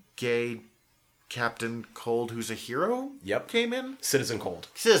gay Captain Cold, who's a hero, came in. Citizen Cold.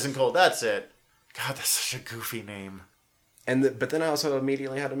 Citizen Cold, that's it. God, that's such a goofy name. But then I also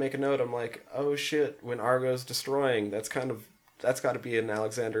immediately had to make a note. I'm like, oh shit, when Argo's destroying, that's got to be an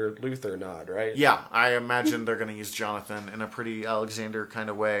Alexander Luthor nod, right? Yeah, I imagine they're going to use Jonathan in a pretty Alexander kind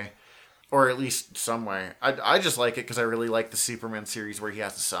of way. Or at least some way. I just like it because I really like the Superman series where he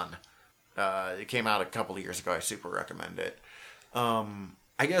has a son. It came out a couple of years ago. I super recommend it.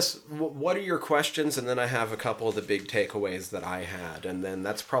 I guess, what are your questions? And then I have a couple of the big takeaways that I had. And then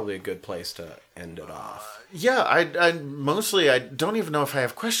that's probably a good place to end it off. Yeah, I mostly, I don't even know if I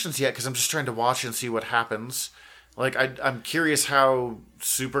have questions yet because I'm just trying to watch and see what happens. Like, I'm curious how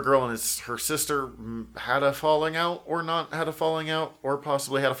Supergirl and her sister had a falling out, or not had a falling out, or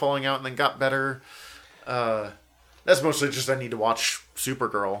possibly had a falling out and then got better. That's mostly just I need to watch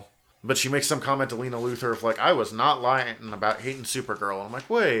Supergirl. But she makes some comment to Lena Luthor of, I was not lying about hating Supergirl. And I'm like,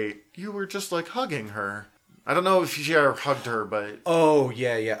 wait, you were just, hugging her. I don't know if she ever hugged her, but... Oh,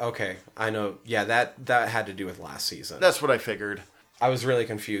 yeah, okay. I know. Yeah, that had to do with last season. That's what I figured. I was really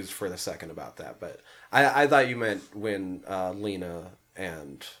confused for the second about that, but I thought you meant when Lena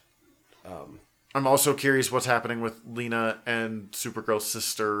and... I'm also curious what's happening with Lena and Supergirl's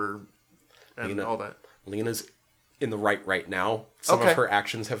sister and all that. Lena's in the right now. Some of her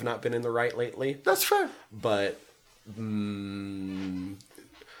actions have not been in the right lately. That's fair. But...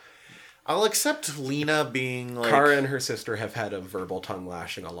 I'll accept Lena being Kara and her sister have had a verbal tongue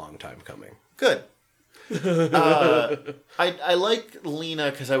lashing a long time coming. Good. I like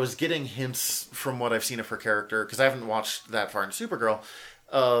Lena because I was getting hints from what I've seen of her character, because I haven't watched that far in Supergirl,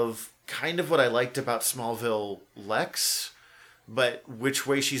 of kind of what I liked about Smallville Lex, but which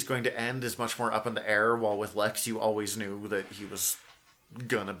way she's going to end is much more up in the air, while with Lex you always knew that he was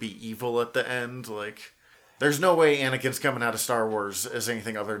gonna be evil at the end. There's no way Anakin's coming out of Star Wars as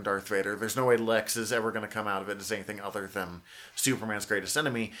anything other than Darth Vader. There's no way Lex is ever going to come out of it as anything other than Superman's greatest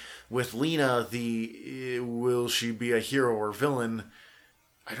enemy. With Lena, will she be a hero or villain?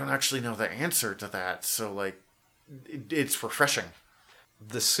 I don't actually know the answer to that. So, it's refreshing.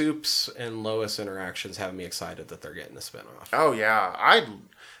 The Supes and Lois interactions have me excited that they're getting a spinoff. Oh, yeah.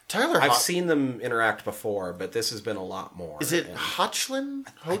 I've seen them interact before, but this has been a lot more. Is it Hochlin?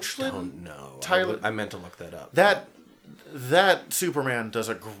 I don't know. I meant to look that up. That Superman does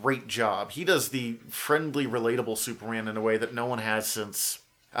a great job. He does the friendly, relatable Superman in a way that no one has since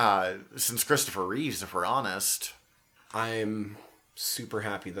Christopher Reeves, if we're honest. I'm super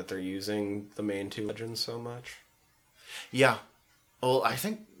happy that they're using the main two legends so much. Yeah. Well, I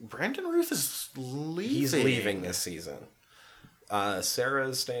think Brandon Ruth is leaving. He's leaving this season. Sarah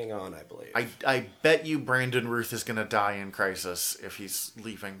is staying on, I believe. I bet you Brandon Ruth is going to die in Crisis if he's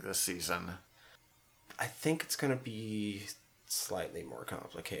leaving this season. I think it's going to be slightly more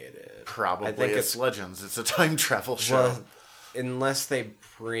complicated. Probably. I think it's Legends. It's a time travel show. Well, unless they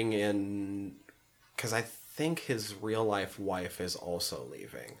bring in... Because I think his real-life wife is also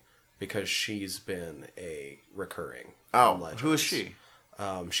leaving. Because she's been a recurring. Who is she?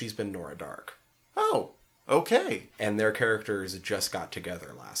 She's been Nora Dark. Oh, okay. And their characters just got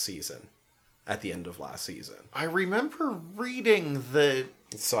together last season. at the end of last season. I remember reading that.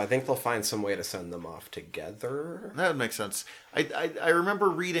 So I think they'll find some way to send them off together. That would make sense. I remember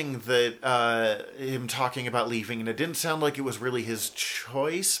reading that him talking about leaving, and it didn't sound like it was really his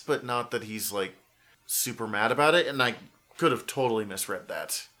choice, but not that he's like super mad about it. And I could have totally misread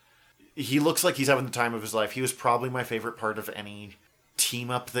that. He looks like he's having the time of his life. He was probably my favorite part of any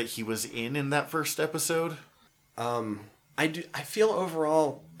team up that he was in that first episode. I feel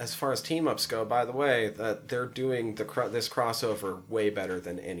overall, as far as team ups go, by the way, that they're doing this crossover way better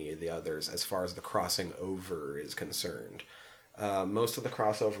than any of the others as far as the crossing over is concerned. Most of the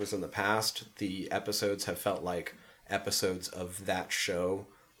crossovers in the past, the episodes have felt like episodes of that show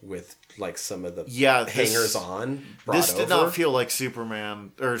with like some of the hangers on. This did not feel like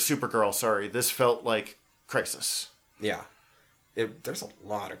Supergirl. Sorry, this felt like Crisis. Yeah, there's a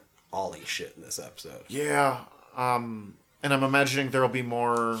lot of Ollie shit in this episode. Yeah. And I'm imagining there'll be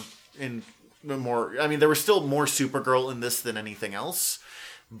more. I mean, there was still more Supergirl in this than anything else,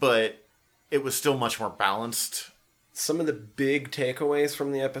 but it was still much more balanced. Some of the big takeaways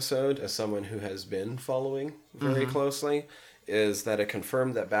from the episode, as someone who has been following very closely, is that it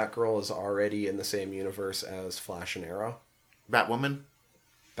confirmed that Batgirl is already in the same universe as Flash and Arrow. Batwoman.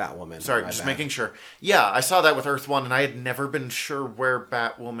 Sorry, just bad. making sure. Yeah, I saw that with Earth 1, and I had never been sure where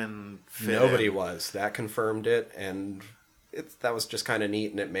Batwoman fit Nobody in. was. That confirmed it, and that was just kind of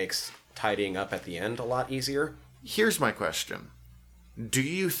neat, and it makes tidying up at the end a lot easier. Here's my question. Do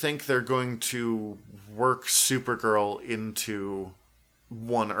you think they're going to work Supergirl into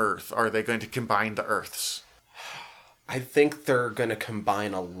one Earth? Are they going to combine the Earths? I think they're going to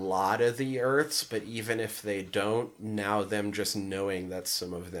combine a lot of the Earths, but even if they don't, now them just knowing that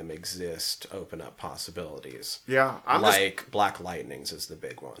some of them exist open up possibilities. Yeah. Black Lightning's is the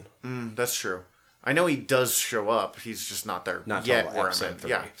big one. That's true. I know he does show up. He's just not there not yet. Where I'm in.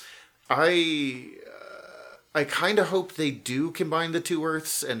 Yeah. I kind of hope they do combine the two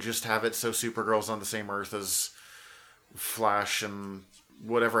Earths and just have it so Supergirl's on the same Earth as Flash and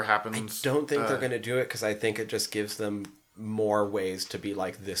whatever happens. I don't think they're going to do it because I think it just gives them more ways to be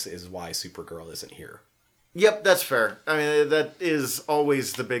like, this is why Supergirl isn't here. Yep, that's fair. I mean, that is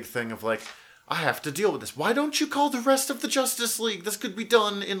always the big thing of like, I have to deal with this. Why don't you call the rest of the Justice League? This could be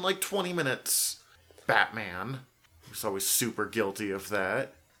done in like 20 minutes. Batman. He's always super guilty of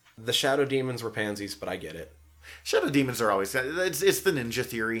that. The Shadow Demons were pansies, but I get it. Shadow Demons are always... It's the ninja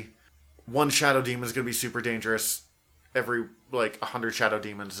theory. One Shadow Demon is going to be super dangerous. Every, 100 Shadow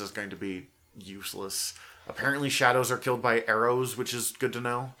Demons is going to be useless. Apparently shadows are killed by arrows, which is good to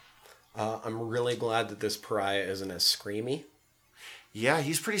know. I'm really glad that this pariah isn't as screamy. Yeah,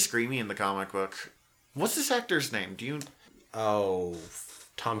 he's pretty screamy in the comic book. What's this actor's name? Do you... Oh,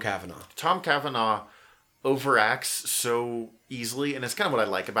 Tom Cavanaugh. Tom Cavanaugh overacts so easily, and it's kind of what I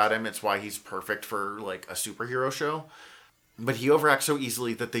like about him. It's why he's perfect for, a superhero show. But he overacts so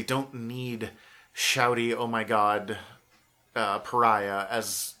easily that they don't need shouty, oh my god, pariah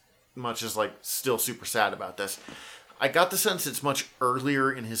as much as, still super sad about this. I got the sense it's much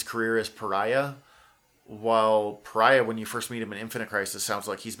earlier in his career as pariah, while pariah, when you first meet him in Infinite Crisis, sounds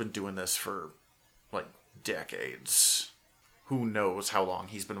like he's been doing this for, decades. Who knows how long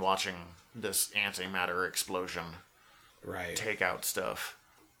he's been watching this antimatter explosion take out stuff.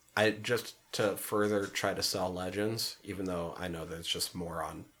 Just to further try to sell Legends, even though I know that it's just more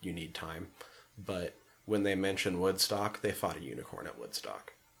on you need time, but when they mention Woodstock, they fought a unicorn at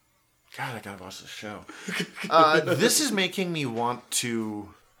Woodstock. God, I gotta watch this show. This is making me want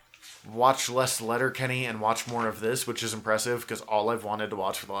to watch less Letterkenny and watch more of this, which is impressive, because all I've wanted to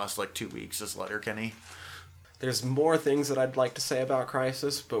watch for the last 2 weeks is Letterkenny. There's more things that I'd like to say about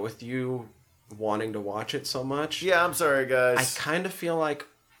Crisis, but with you wanting to watch it so much... Yeah, I'm sorry, guys. I kind of feel like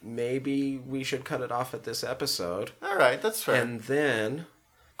maybe we should cut it off at this episode. Alright, that's fair. And then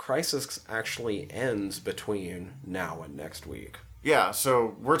Crisis actually ends between now and next week. Yeah,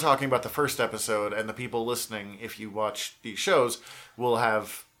 so we're talking about the first episode, and the people listening, if you watch these shows, will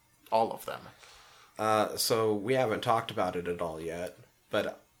have all of them. So we haven't talked about it at all yet,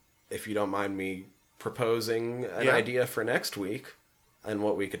 but if you don't mind me proposing an idea for next week and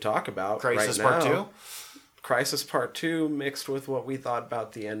what we could talk about Crisis right Part now. 2? Crisis Part 2 mixed with what we thought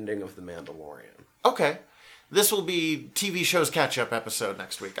about the ending of The Mandalorian. Okay. This will be TV show's catch-up episode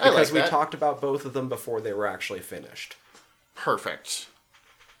next week. Because we talked about both of them before they were actually finished. Perfect.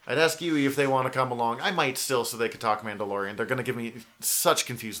 I'd ask you if they want to come along. I might still, so they could talk Mandalorian. They're going to give me such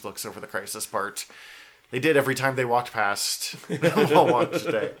confused looks over the Crisis part. They did every time they walked past. I'll watch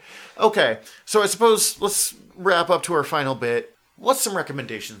today. Okay, so I suppose let's wrap up to our final bit. What's some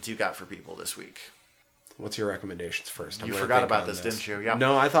recommendations you got for people this week? What's your recommendations first? You forgot about this, didn't you? Yeah.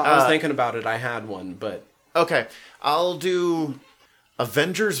 No, I thought I was thinking about it. I had one, but... Okay. I'll do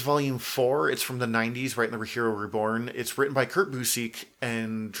Avengers Volume 4. It's from the 90s, right in the Hero Reborn. It's written by Kurt Busiek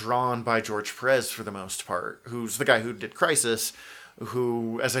and drawn by George Perez for the most part, who's the guy who did Crisis,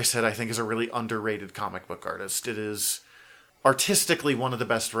 who, as I said, I think is a really underrated comic book artist. It is artistically one of the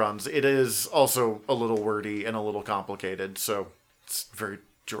best runs. It is also a little wordy and a little complicated, so it's very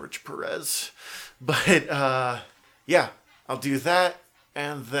George Perez. But, yeah, I'll do that,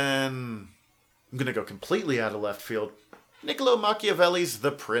 and then I'm going to go completely out of left field. Niccolo Machiavelli's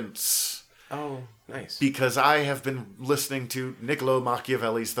The Prince. Oh, nice. Because I have been listening to Niccolo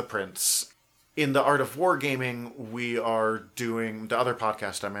Machiavelli's The Prince. In the Art of Wargaming, we are doing, the other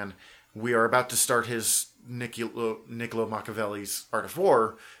podcast I'm in, we are about to start his Niccolo Machiavelli's Art of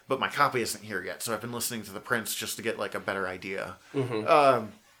War, but my copy isn't here yet, so I've been listening to The Prince just to get like a better idea. Mm-hmm.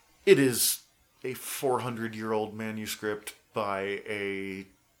 It is a 400-year-old manuscript by a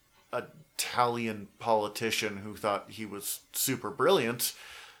Italian politician who thought he was super brilliant,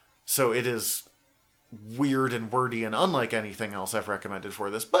 so it is weird and wordy and unlike anything else I've recommended for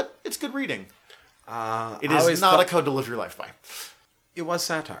this, but it's good reading. It is not a code to live your life by. It was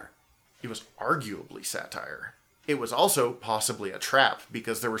satire. It was arguably satire. It was also possibly a trap,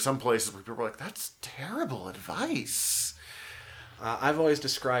 because there were some places where people were like, that's terrible advice. I've always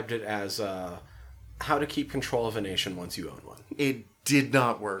described it as how to keep control of a nation once you own one. It did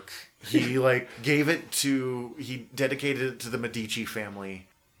not work. He he dedicated it to the Medici family,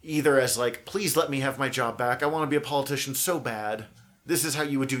 either as like, please let me have my job back. I want to be a politician so bad. This is how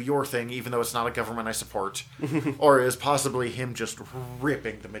you would do your thing, even though it's not a government I support. Or is possibly him just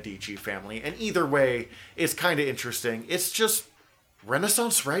ripping the Medici family. And either way, it's kind of interesting. It's just,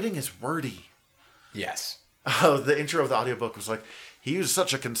 Renaissance writing is wordy. Yes. The intro of the audiobook was like, he used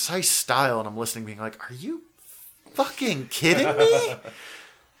such a concise style, and I'm listening being like, are you fucking kidding me?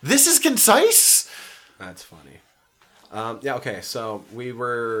 This is concise? That's funny. Yeah, okay, so we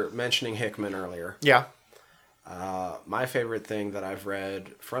were mentioning Hickman earlier. Yeah. My favorite thing that I've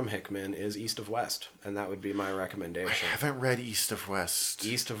read from Hickman is East of West, and that would be my recommendation. I haven't read East of West.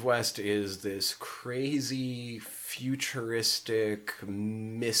 East of West is this crazy, futuristic,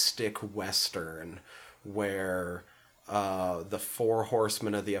 mystic Western where the four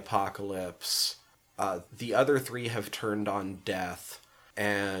horsemen of the apocalypse, the other three have turned on death,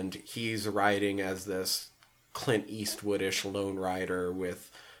 and he's riding as this Clint Eastwood-ish lone rider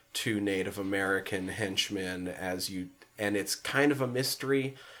with two Native American henchmen and it's kind of a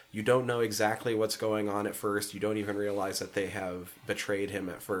mystery. You don't know exactly what's going on at first. You don't even realize that they have betrayed him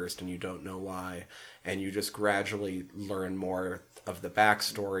at first, and you don't know why. And you just gradually learn more of the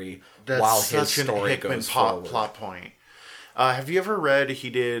backstory while his story goes forward. Plot point. Have you ever read, he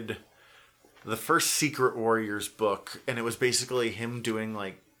did the first Secret Warriors book, and it was basically him doing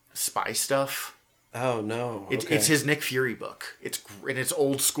like spy stuff? Oh, no. Okay. It's his Nick Fury book. It's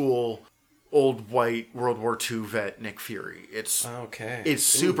old school, old white World War II vet Nick Fury. It's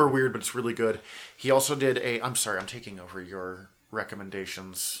super weird, but it's really good. He also did I'm sorry, I'm taking over your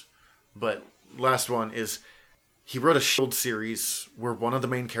recommendations, but last one is, he wrote a S.H.I.E.L.D. series where one of the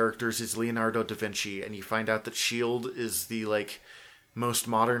main characters is Leonardo da Vinci, and you find out that S.H.I.E.L.D. is the like most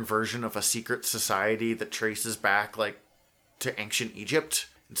modern version of a secret society that traces back like to ancient Egypt.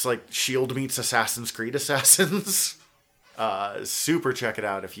 It's like S.H.I.E.L.D. meets Assassin's Creed Assassins. Super check it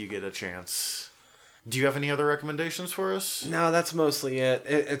out if you get a chance. Do you have any other recommendations for us? No, that's mostly it.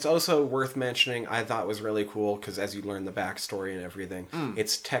 It's also worth mentioning, I thought was really cool, because as you learn the backstory and everything,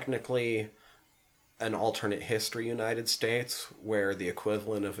 it's technically an alternate history United States, where the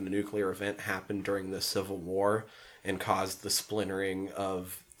equivalent of a nuclear event happened during the Civil War and caused the splintering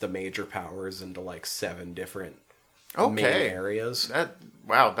of the major powers into like 7 different main areas.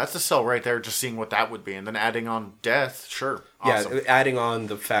 Wow, that's a sell right there, just seeing what that would be. And then adding on death, sure. Awesome. Yeah, adding on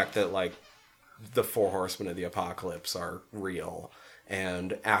the fact that like the 4 horsemen of the apocalypse are real.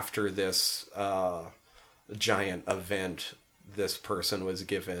 And after this giant event, this person was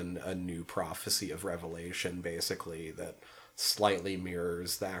given a new prophecy of Revelation, basically, that slightly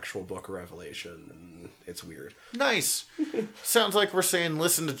mirrors the actual book of Revelation, and it's weird. Nice. Sounds like we're saying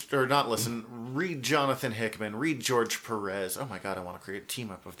read Jonathan Hickman, read George Perez. Oh my god, I want to create a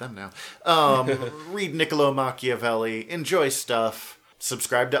team up of them now. Read Niccolo Machiavelli, enjoy stuff,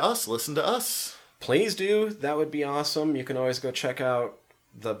 subscribe to us, listen to us. Please do, that would be awesome. You can always go check out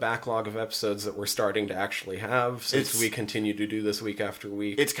the backlog of episodes that we're starting to actually have, since we continue to do this week after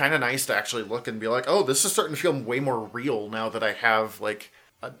week. It's kind of nice to actually look and be like, oh, this is starting to feel way more real now that I have like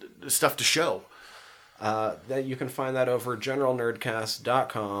stuff to show. That you can find that over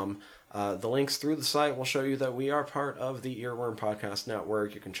generalnerdcast.com. The links through the site will show you that we are part of the Earworm Podcast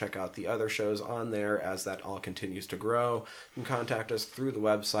Network. You can check out the other shows on there as that all continues to grow. You can contact us through the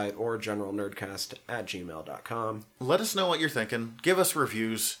website or generalnerdcast@gmail.com. Let us know what you're thinking. Give us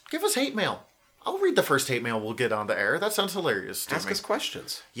reviews. Give us hate mail. I'll read the first hate mail we'll get on the air. That sounds hilarious to Ask me. us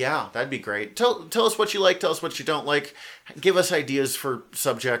questions. Yeah, that'd be great. Tell us what you like. Tell us what you don't like. Give us ideas for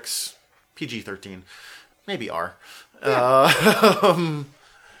subjects. PG-13. Maybe R. Yeah.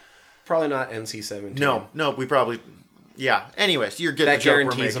 Probably not NC-17. No, we probably... Yeah. Anyways, you're getting the joke we're making.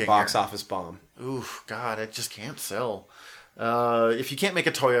 That guarantees a box office bomb. Oof, God, it just can't sell. If you can't make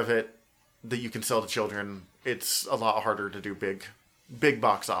a toy of it that you can sell to children, it's a lot harder to do big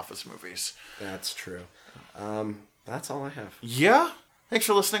box office movies. That's true. That's all I have. Yeah. Thanks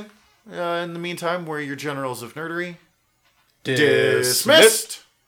for listening. In the meantime, we're your generals of nerdery. Dismissed!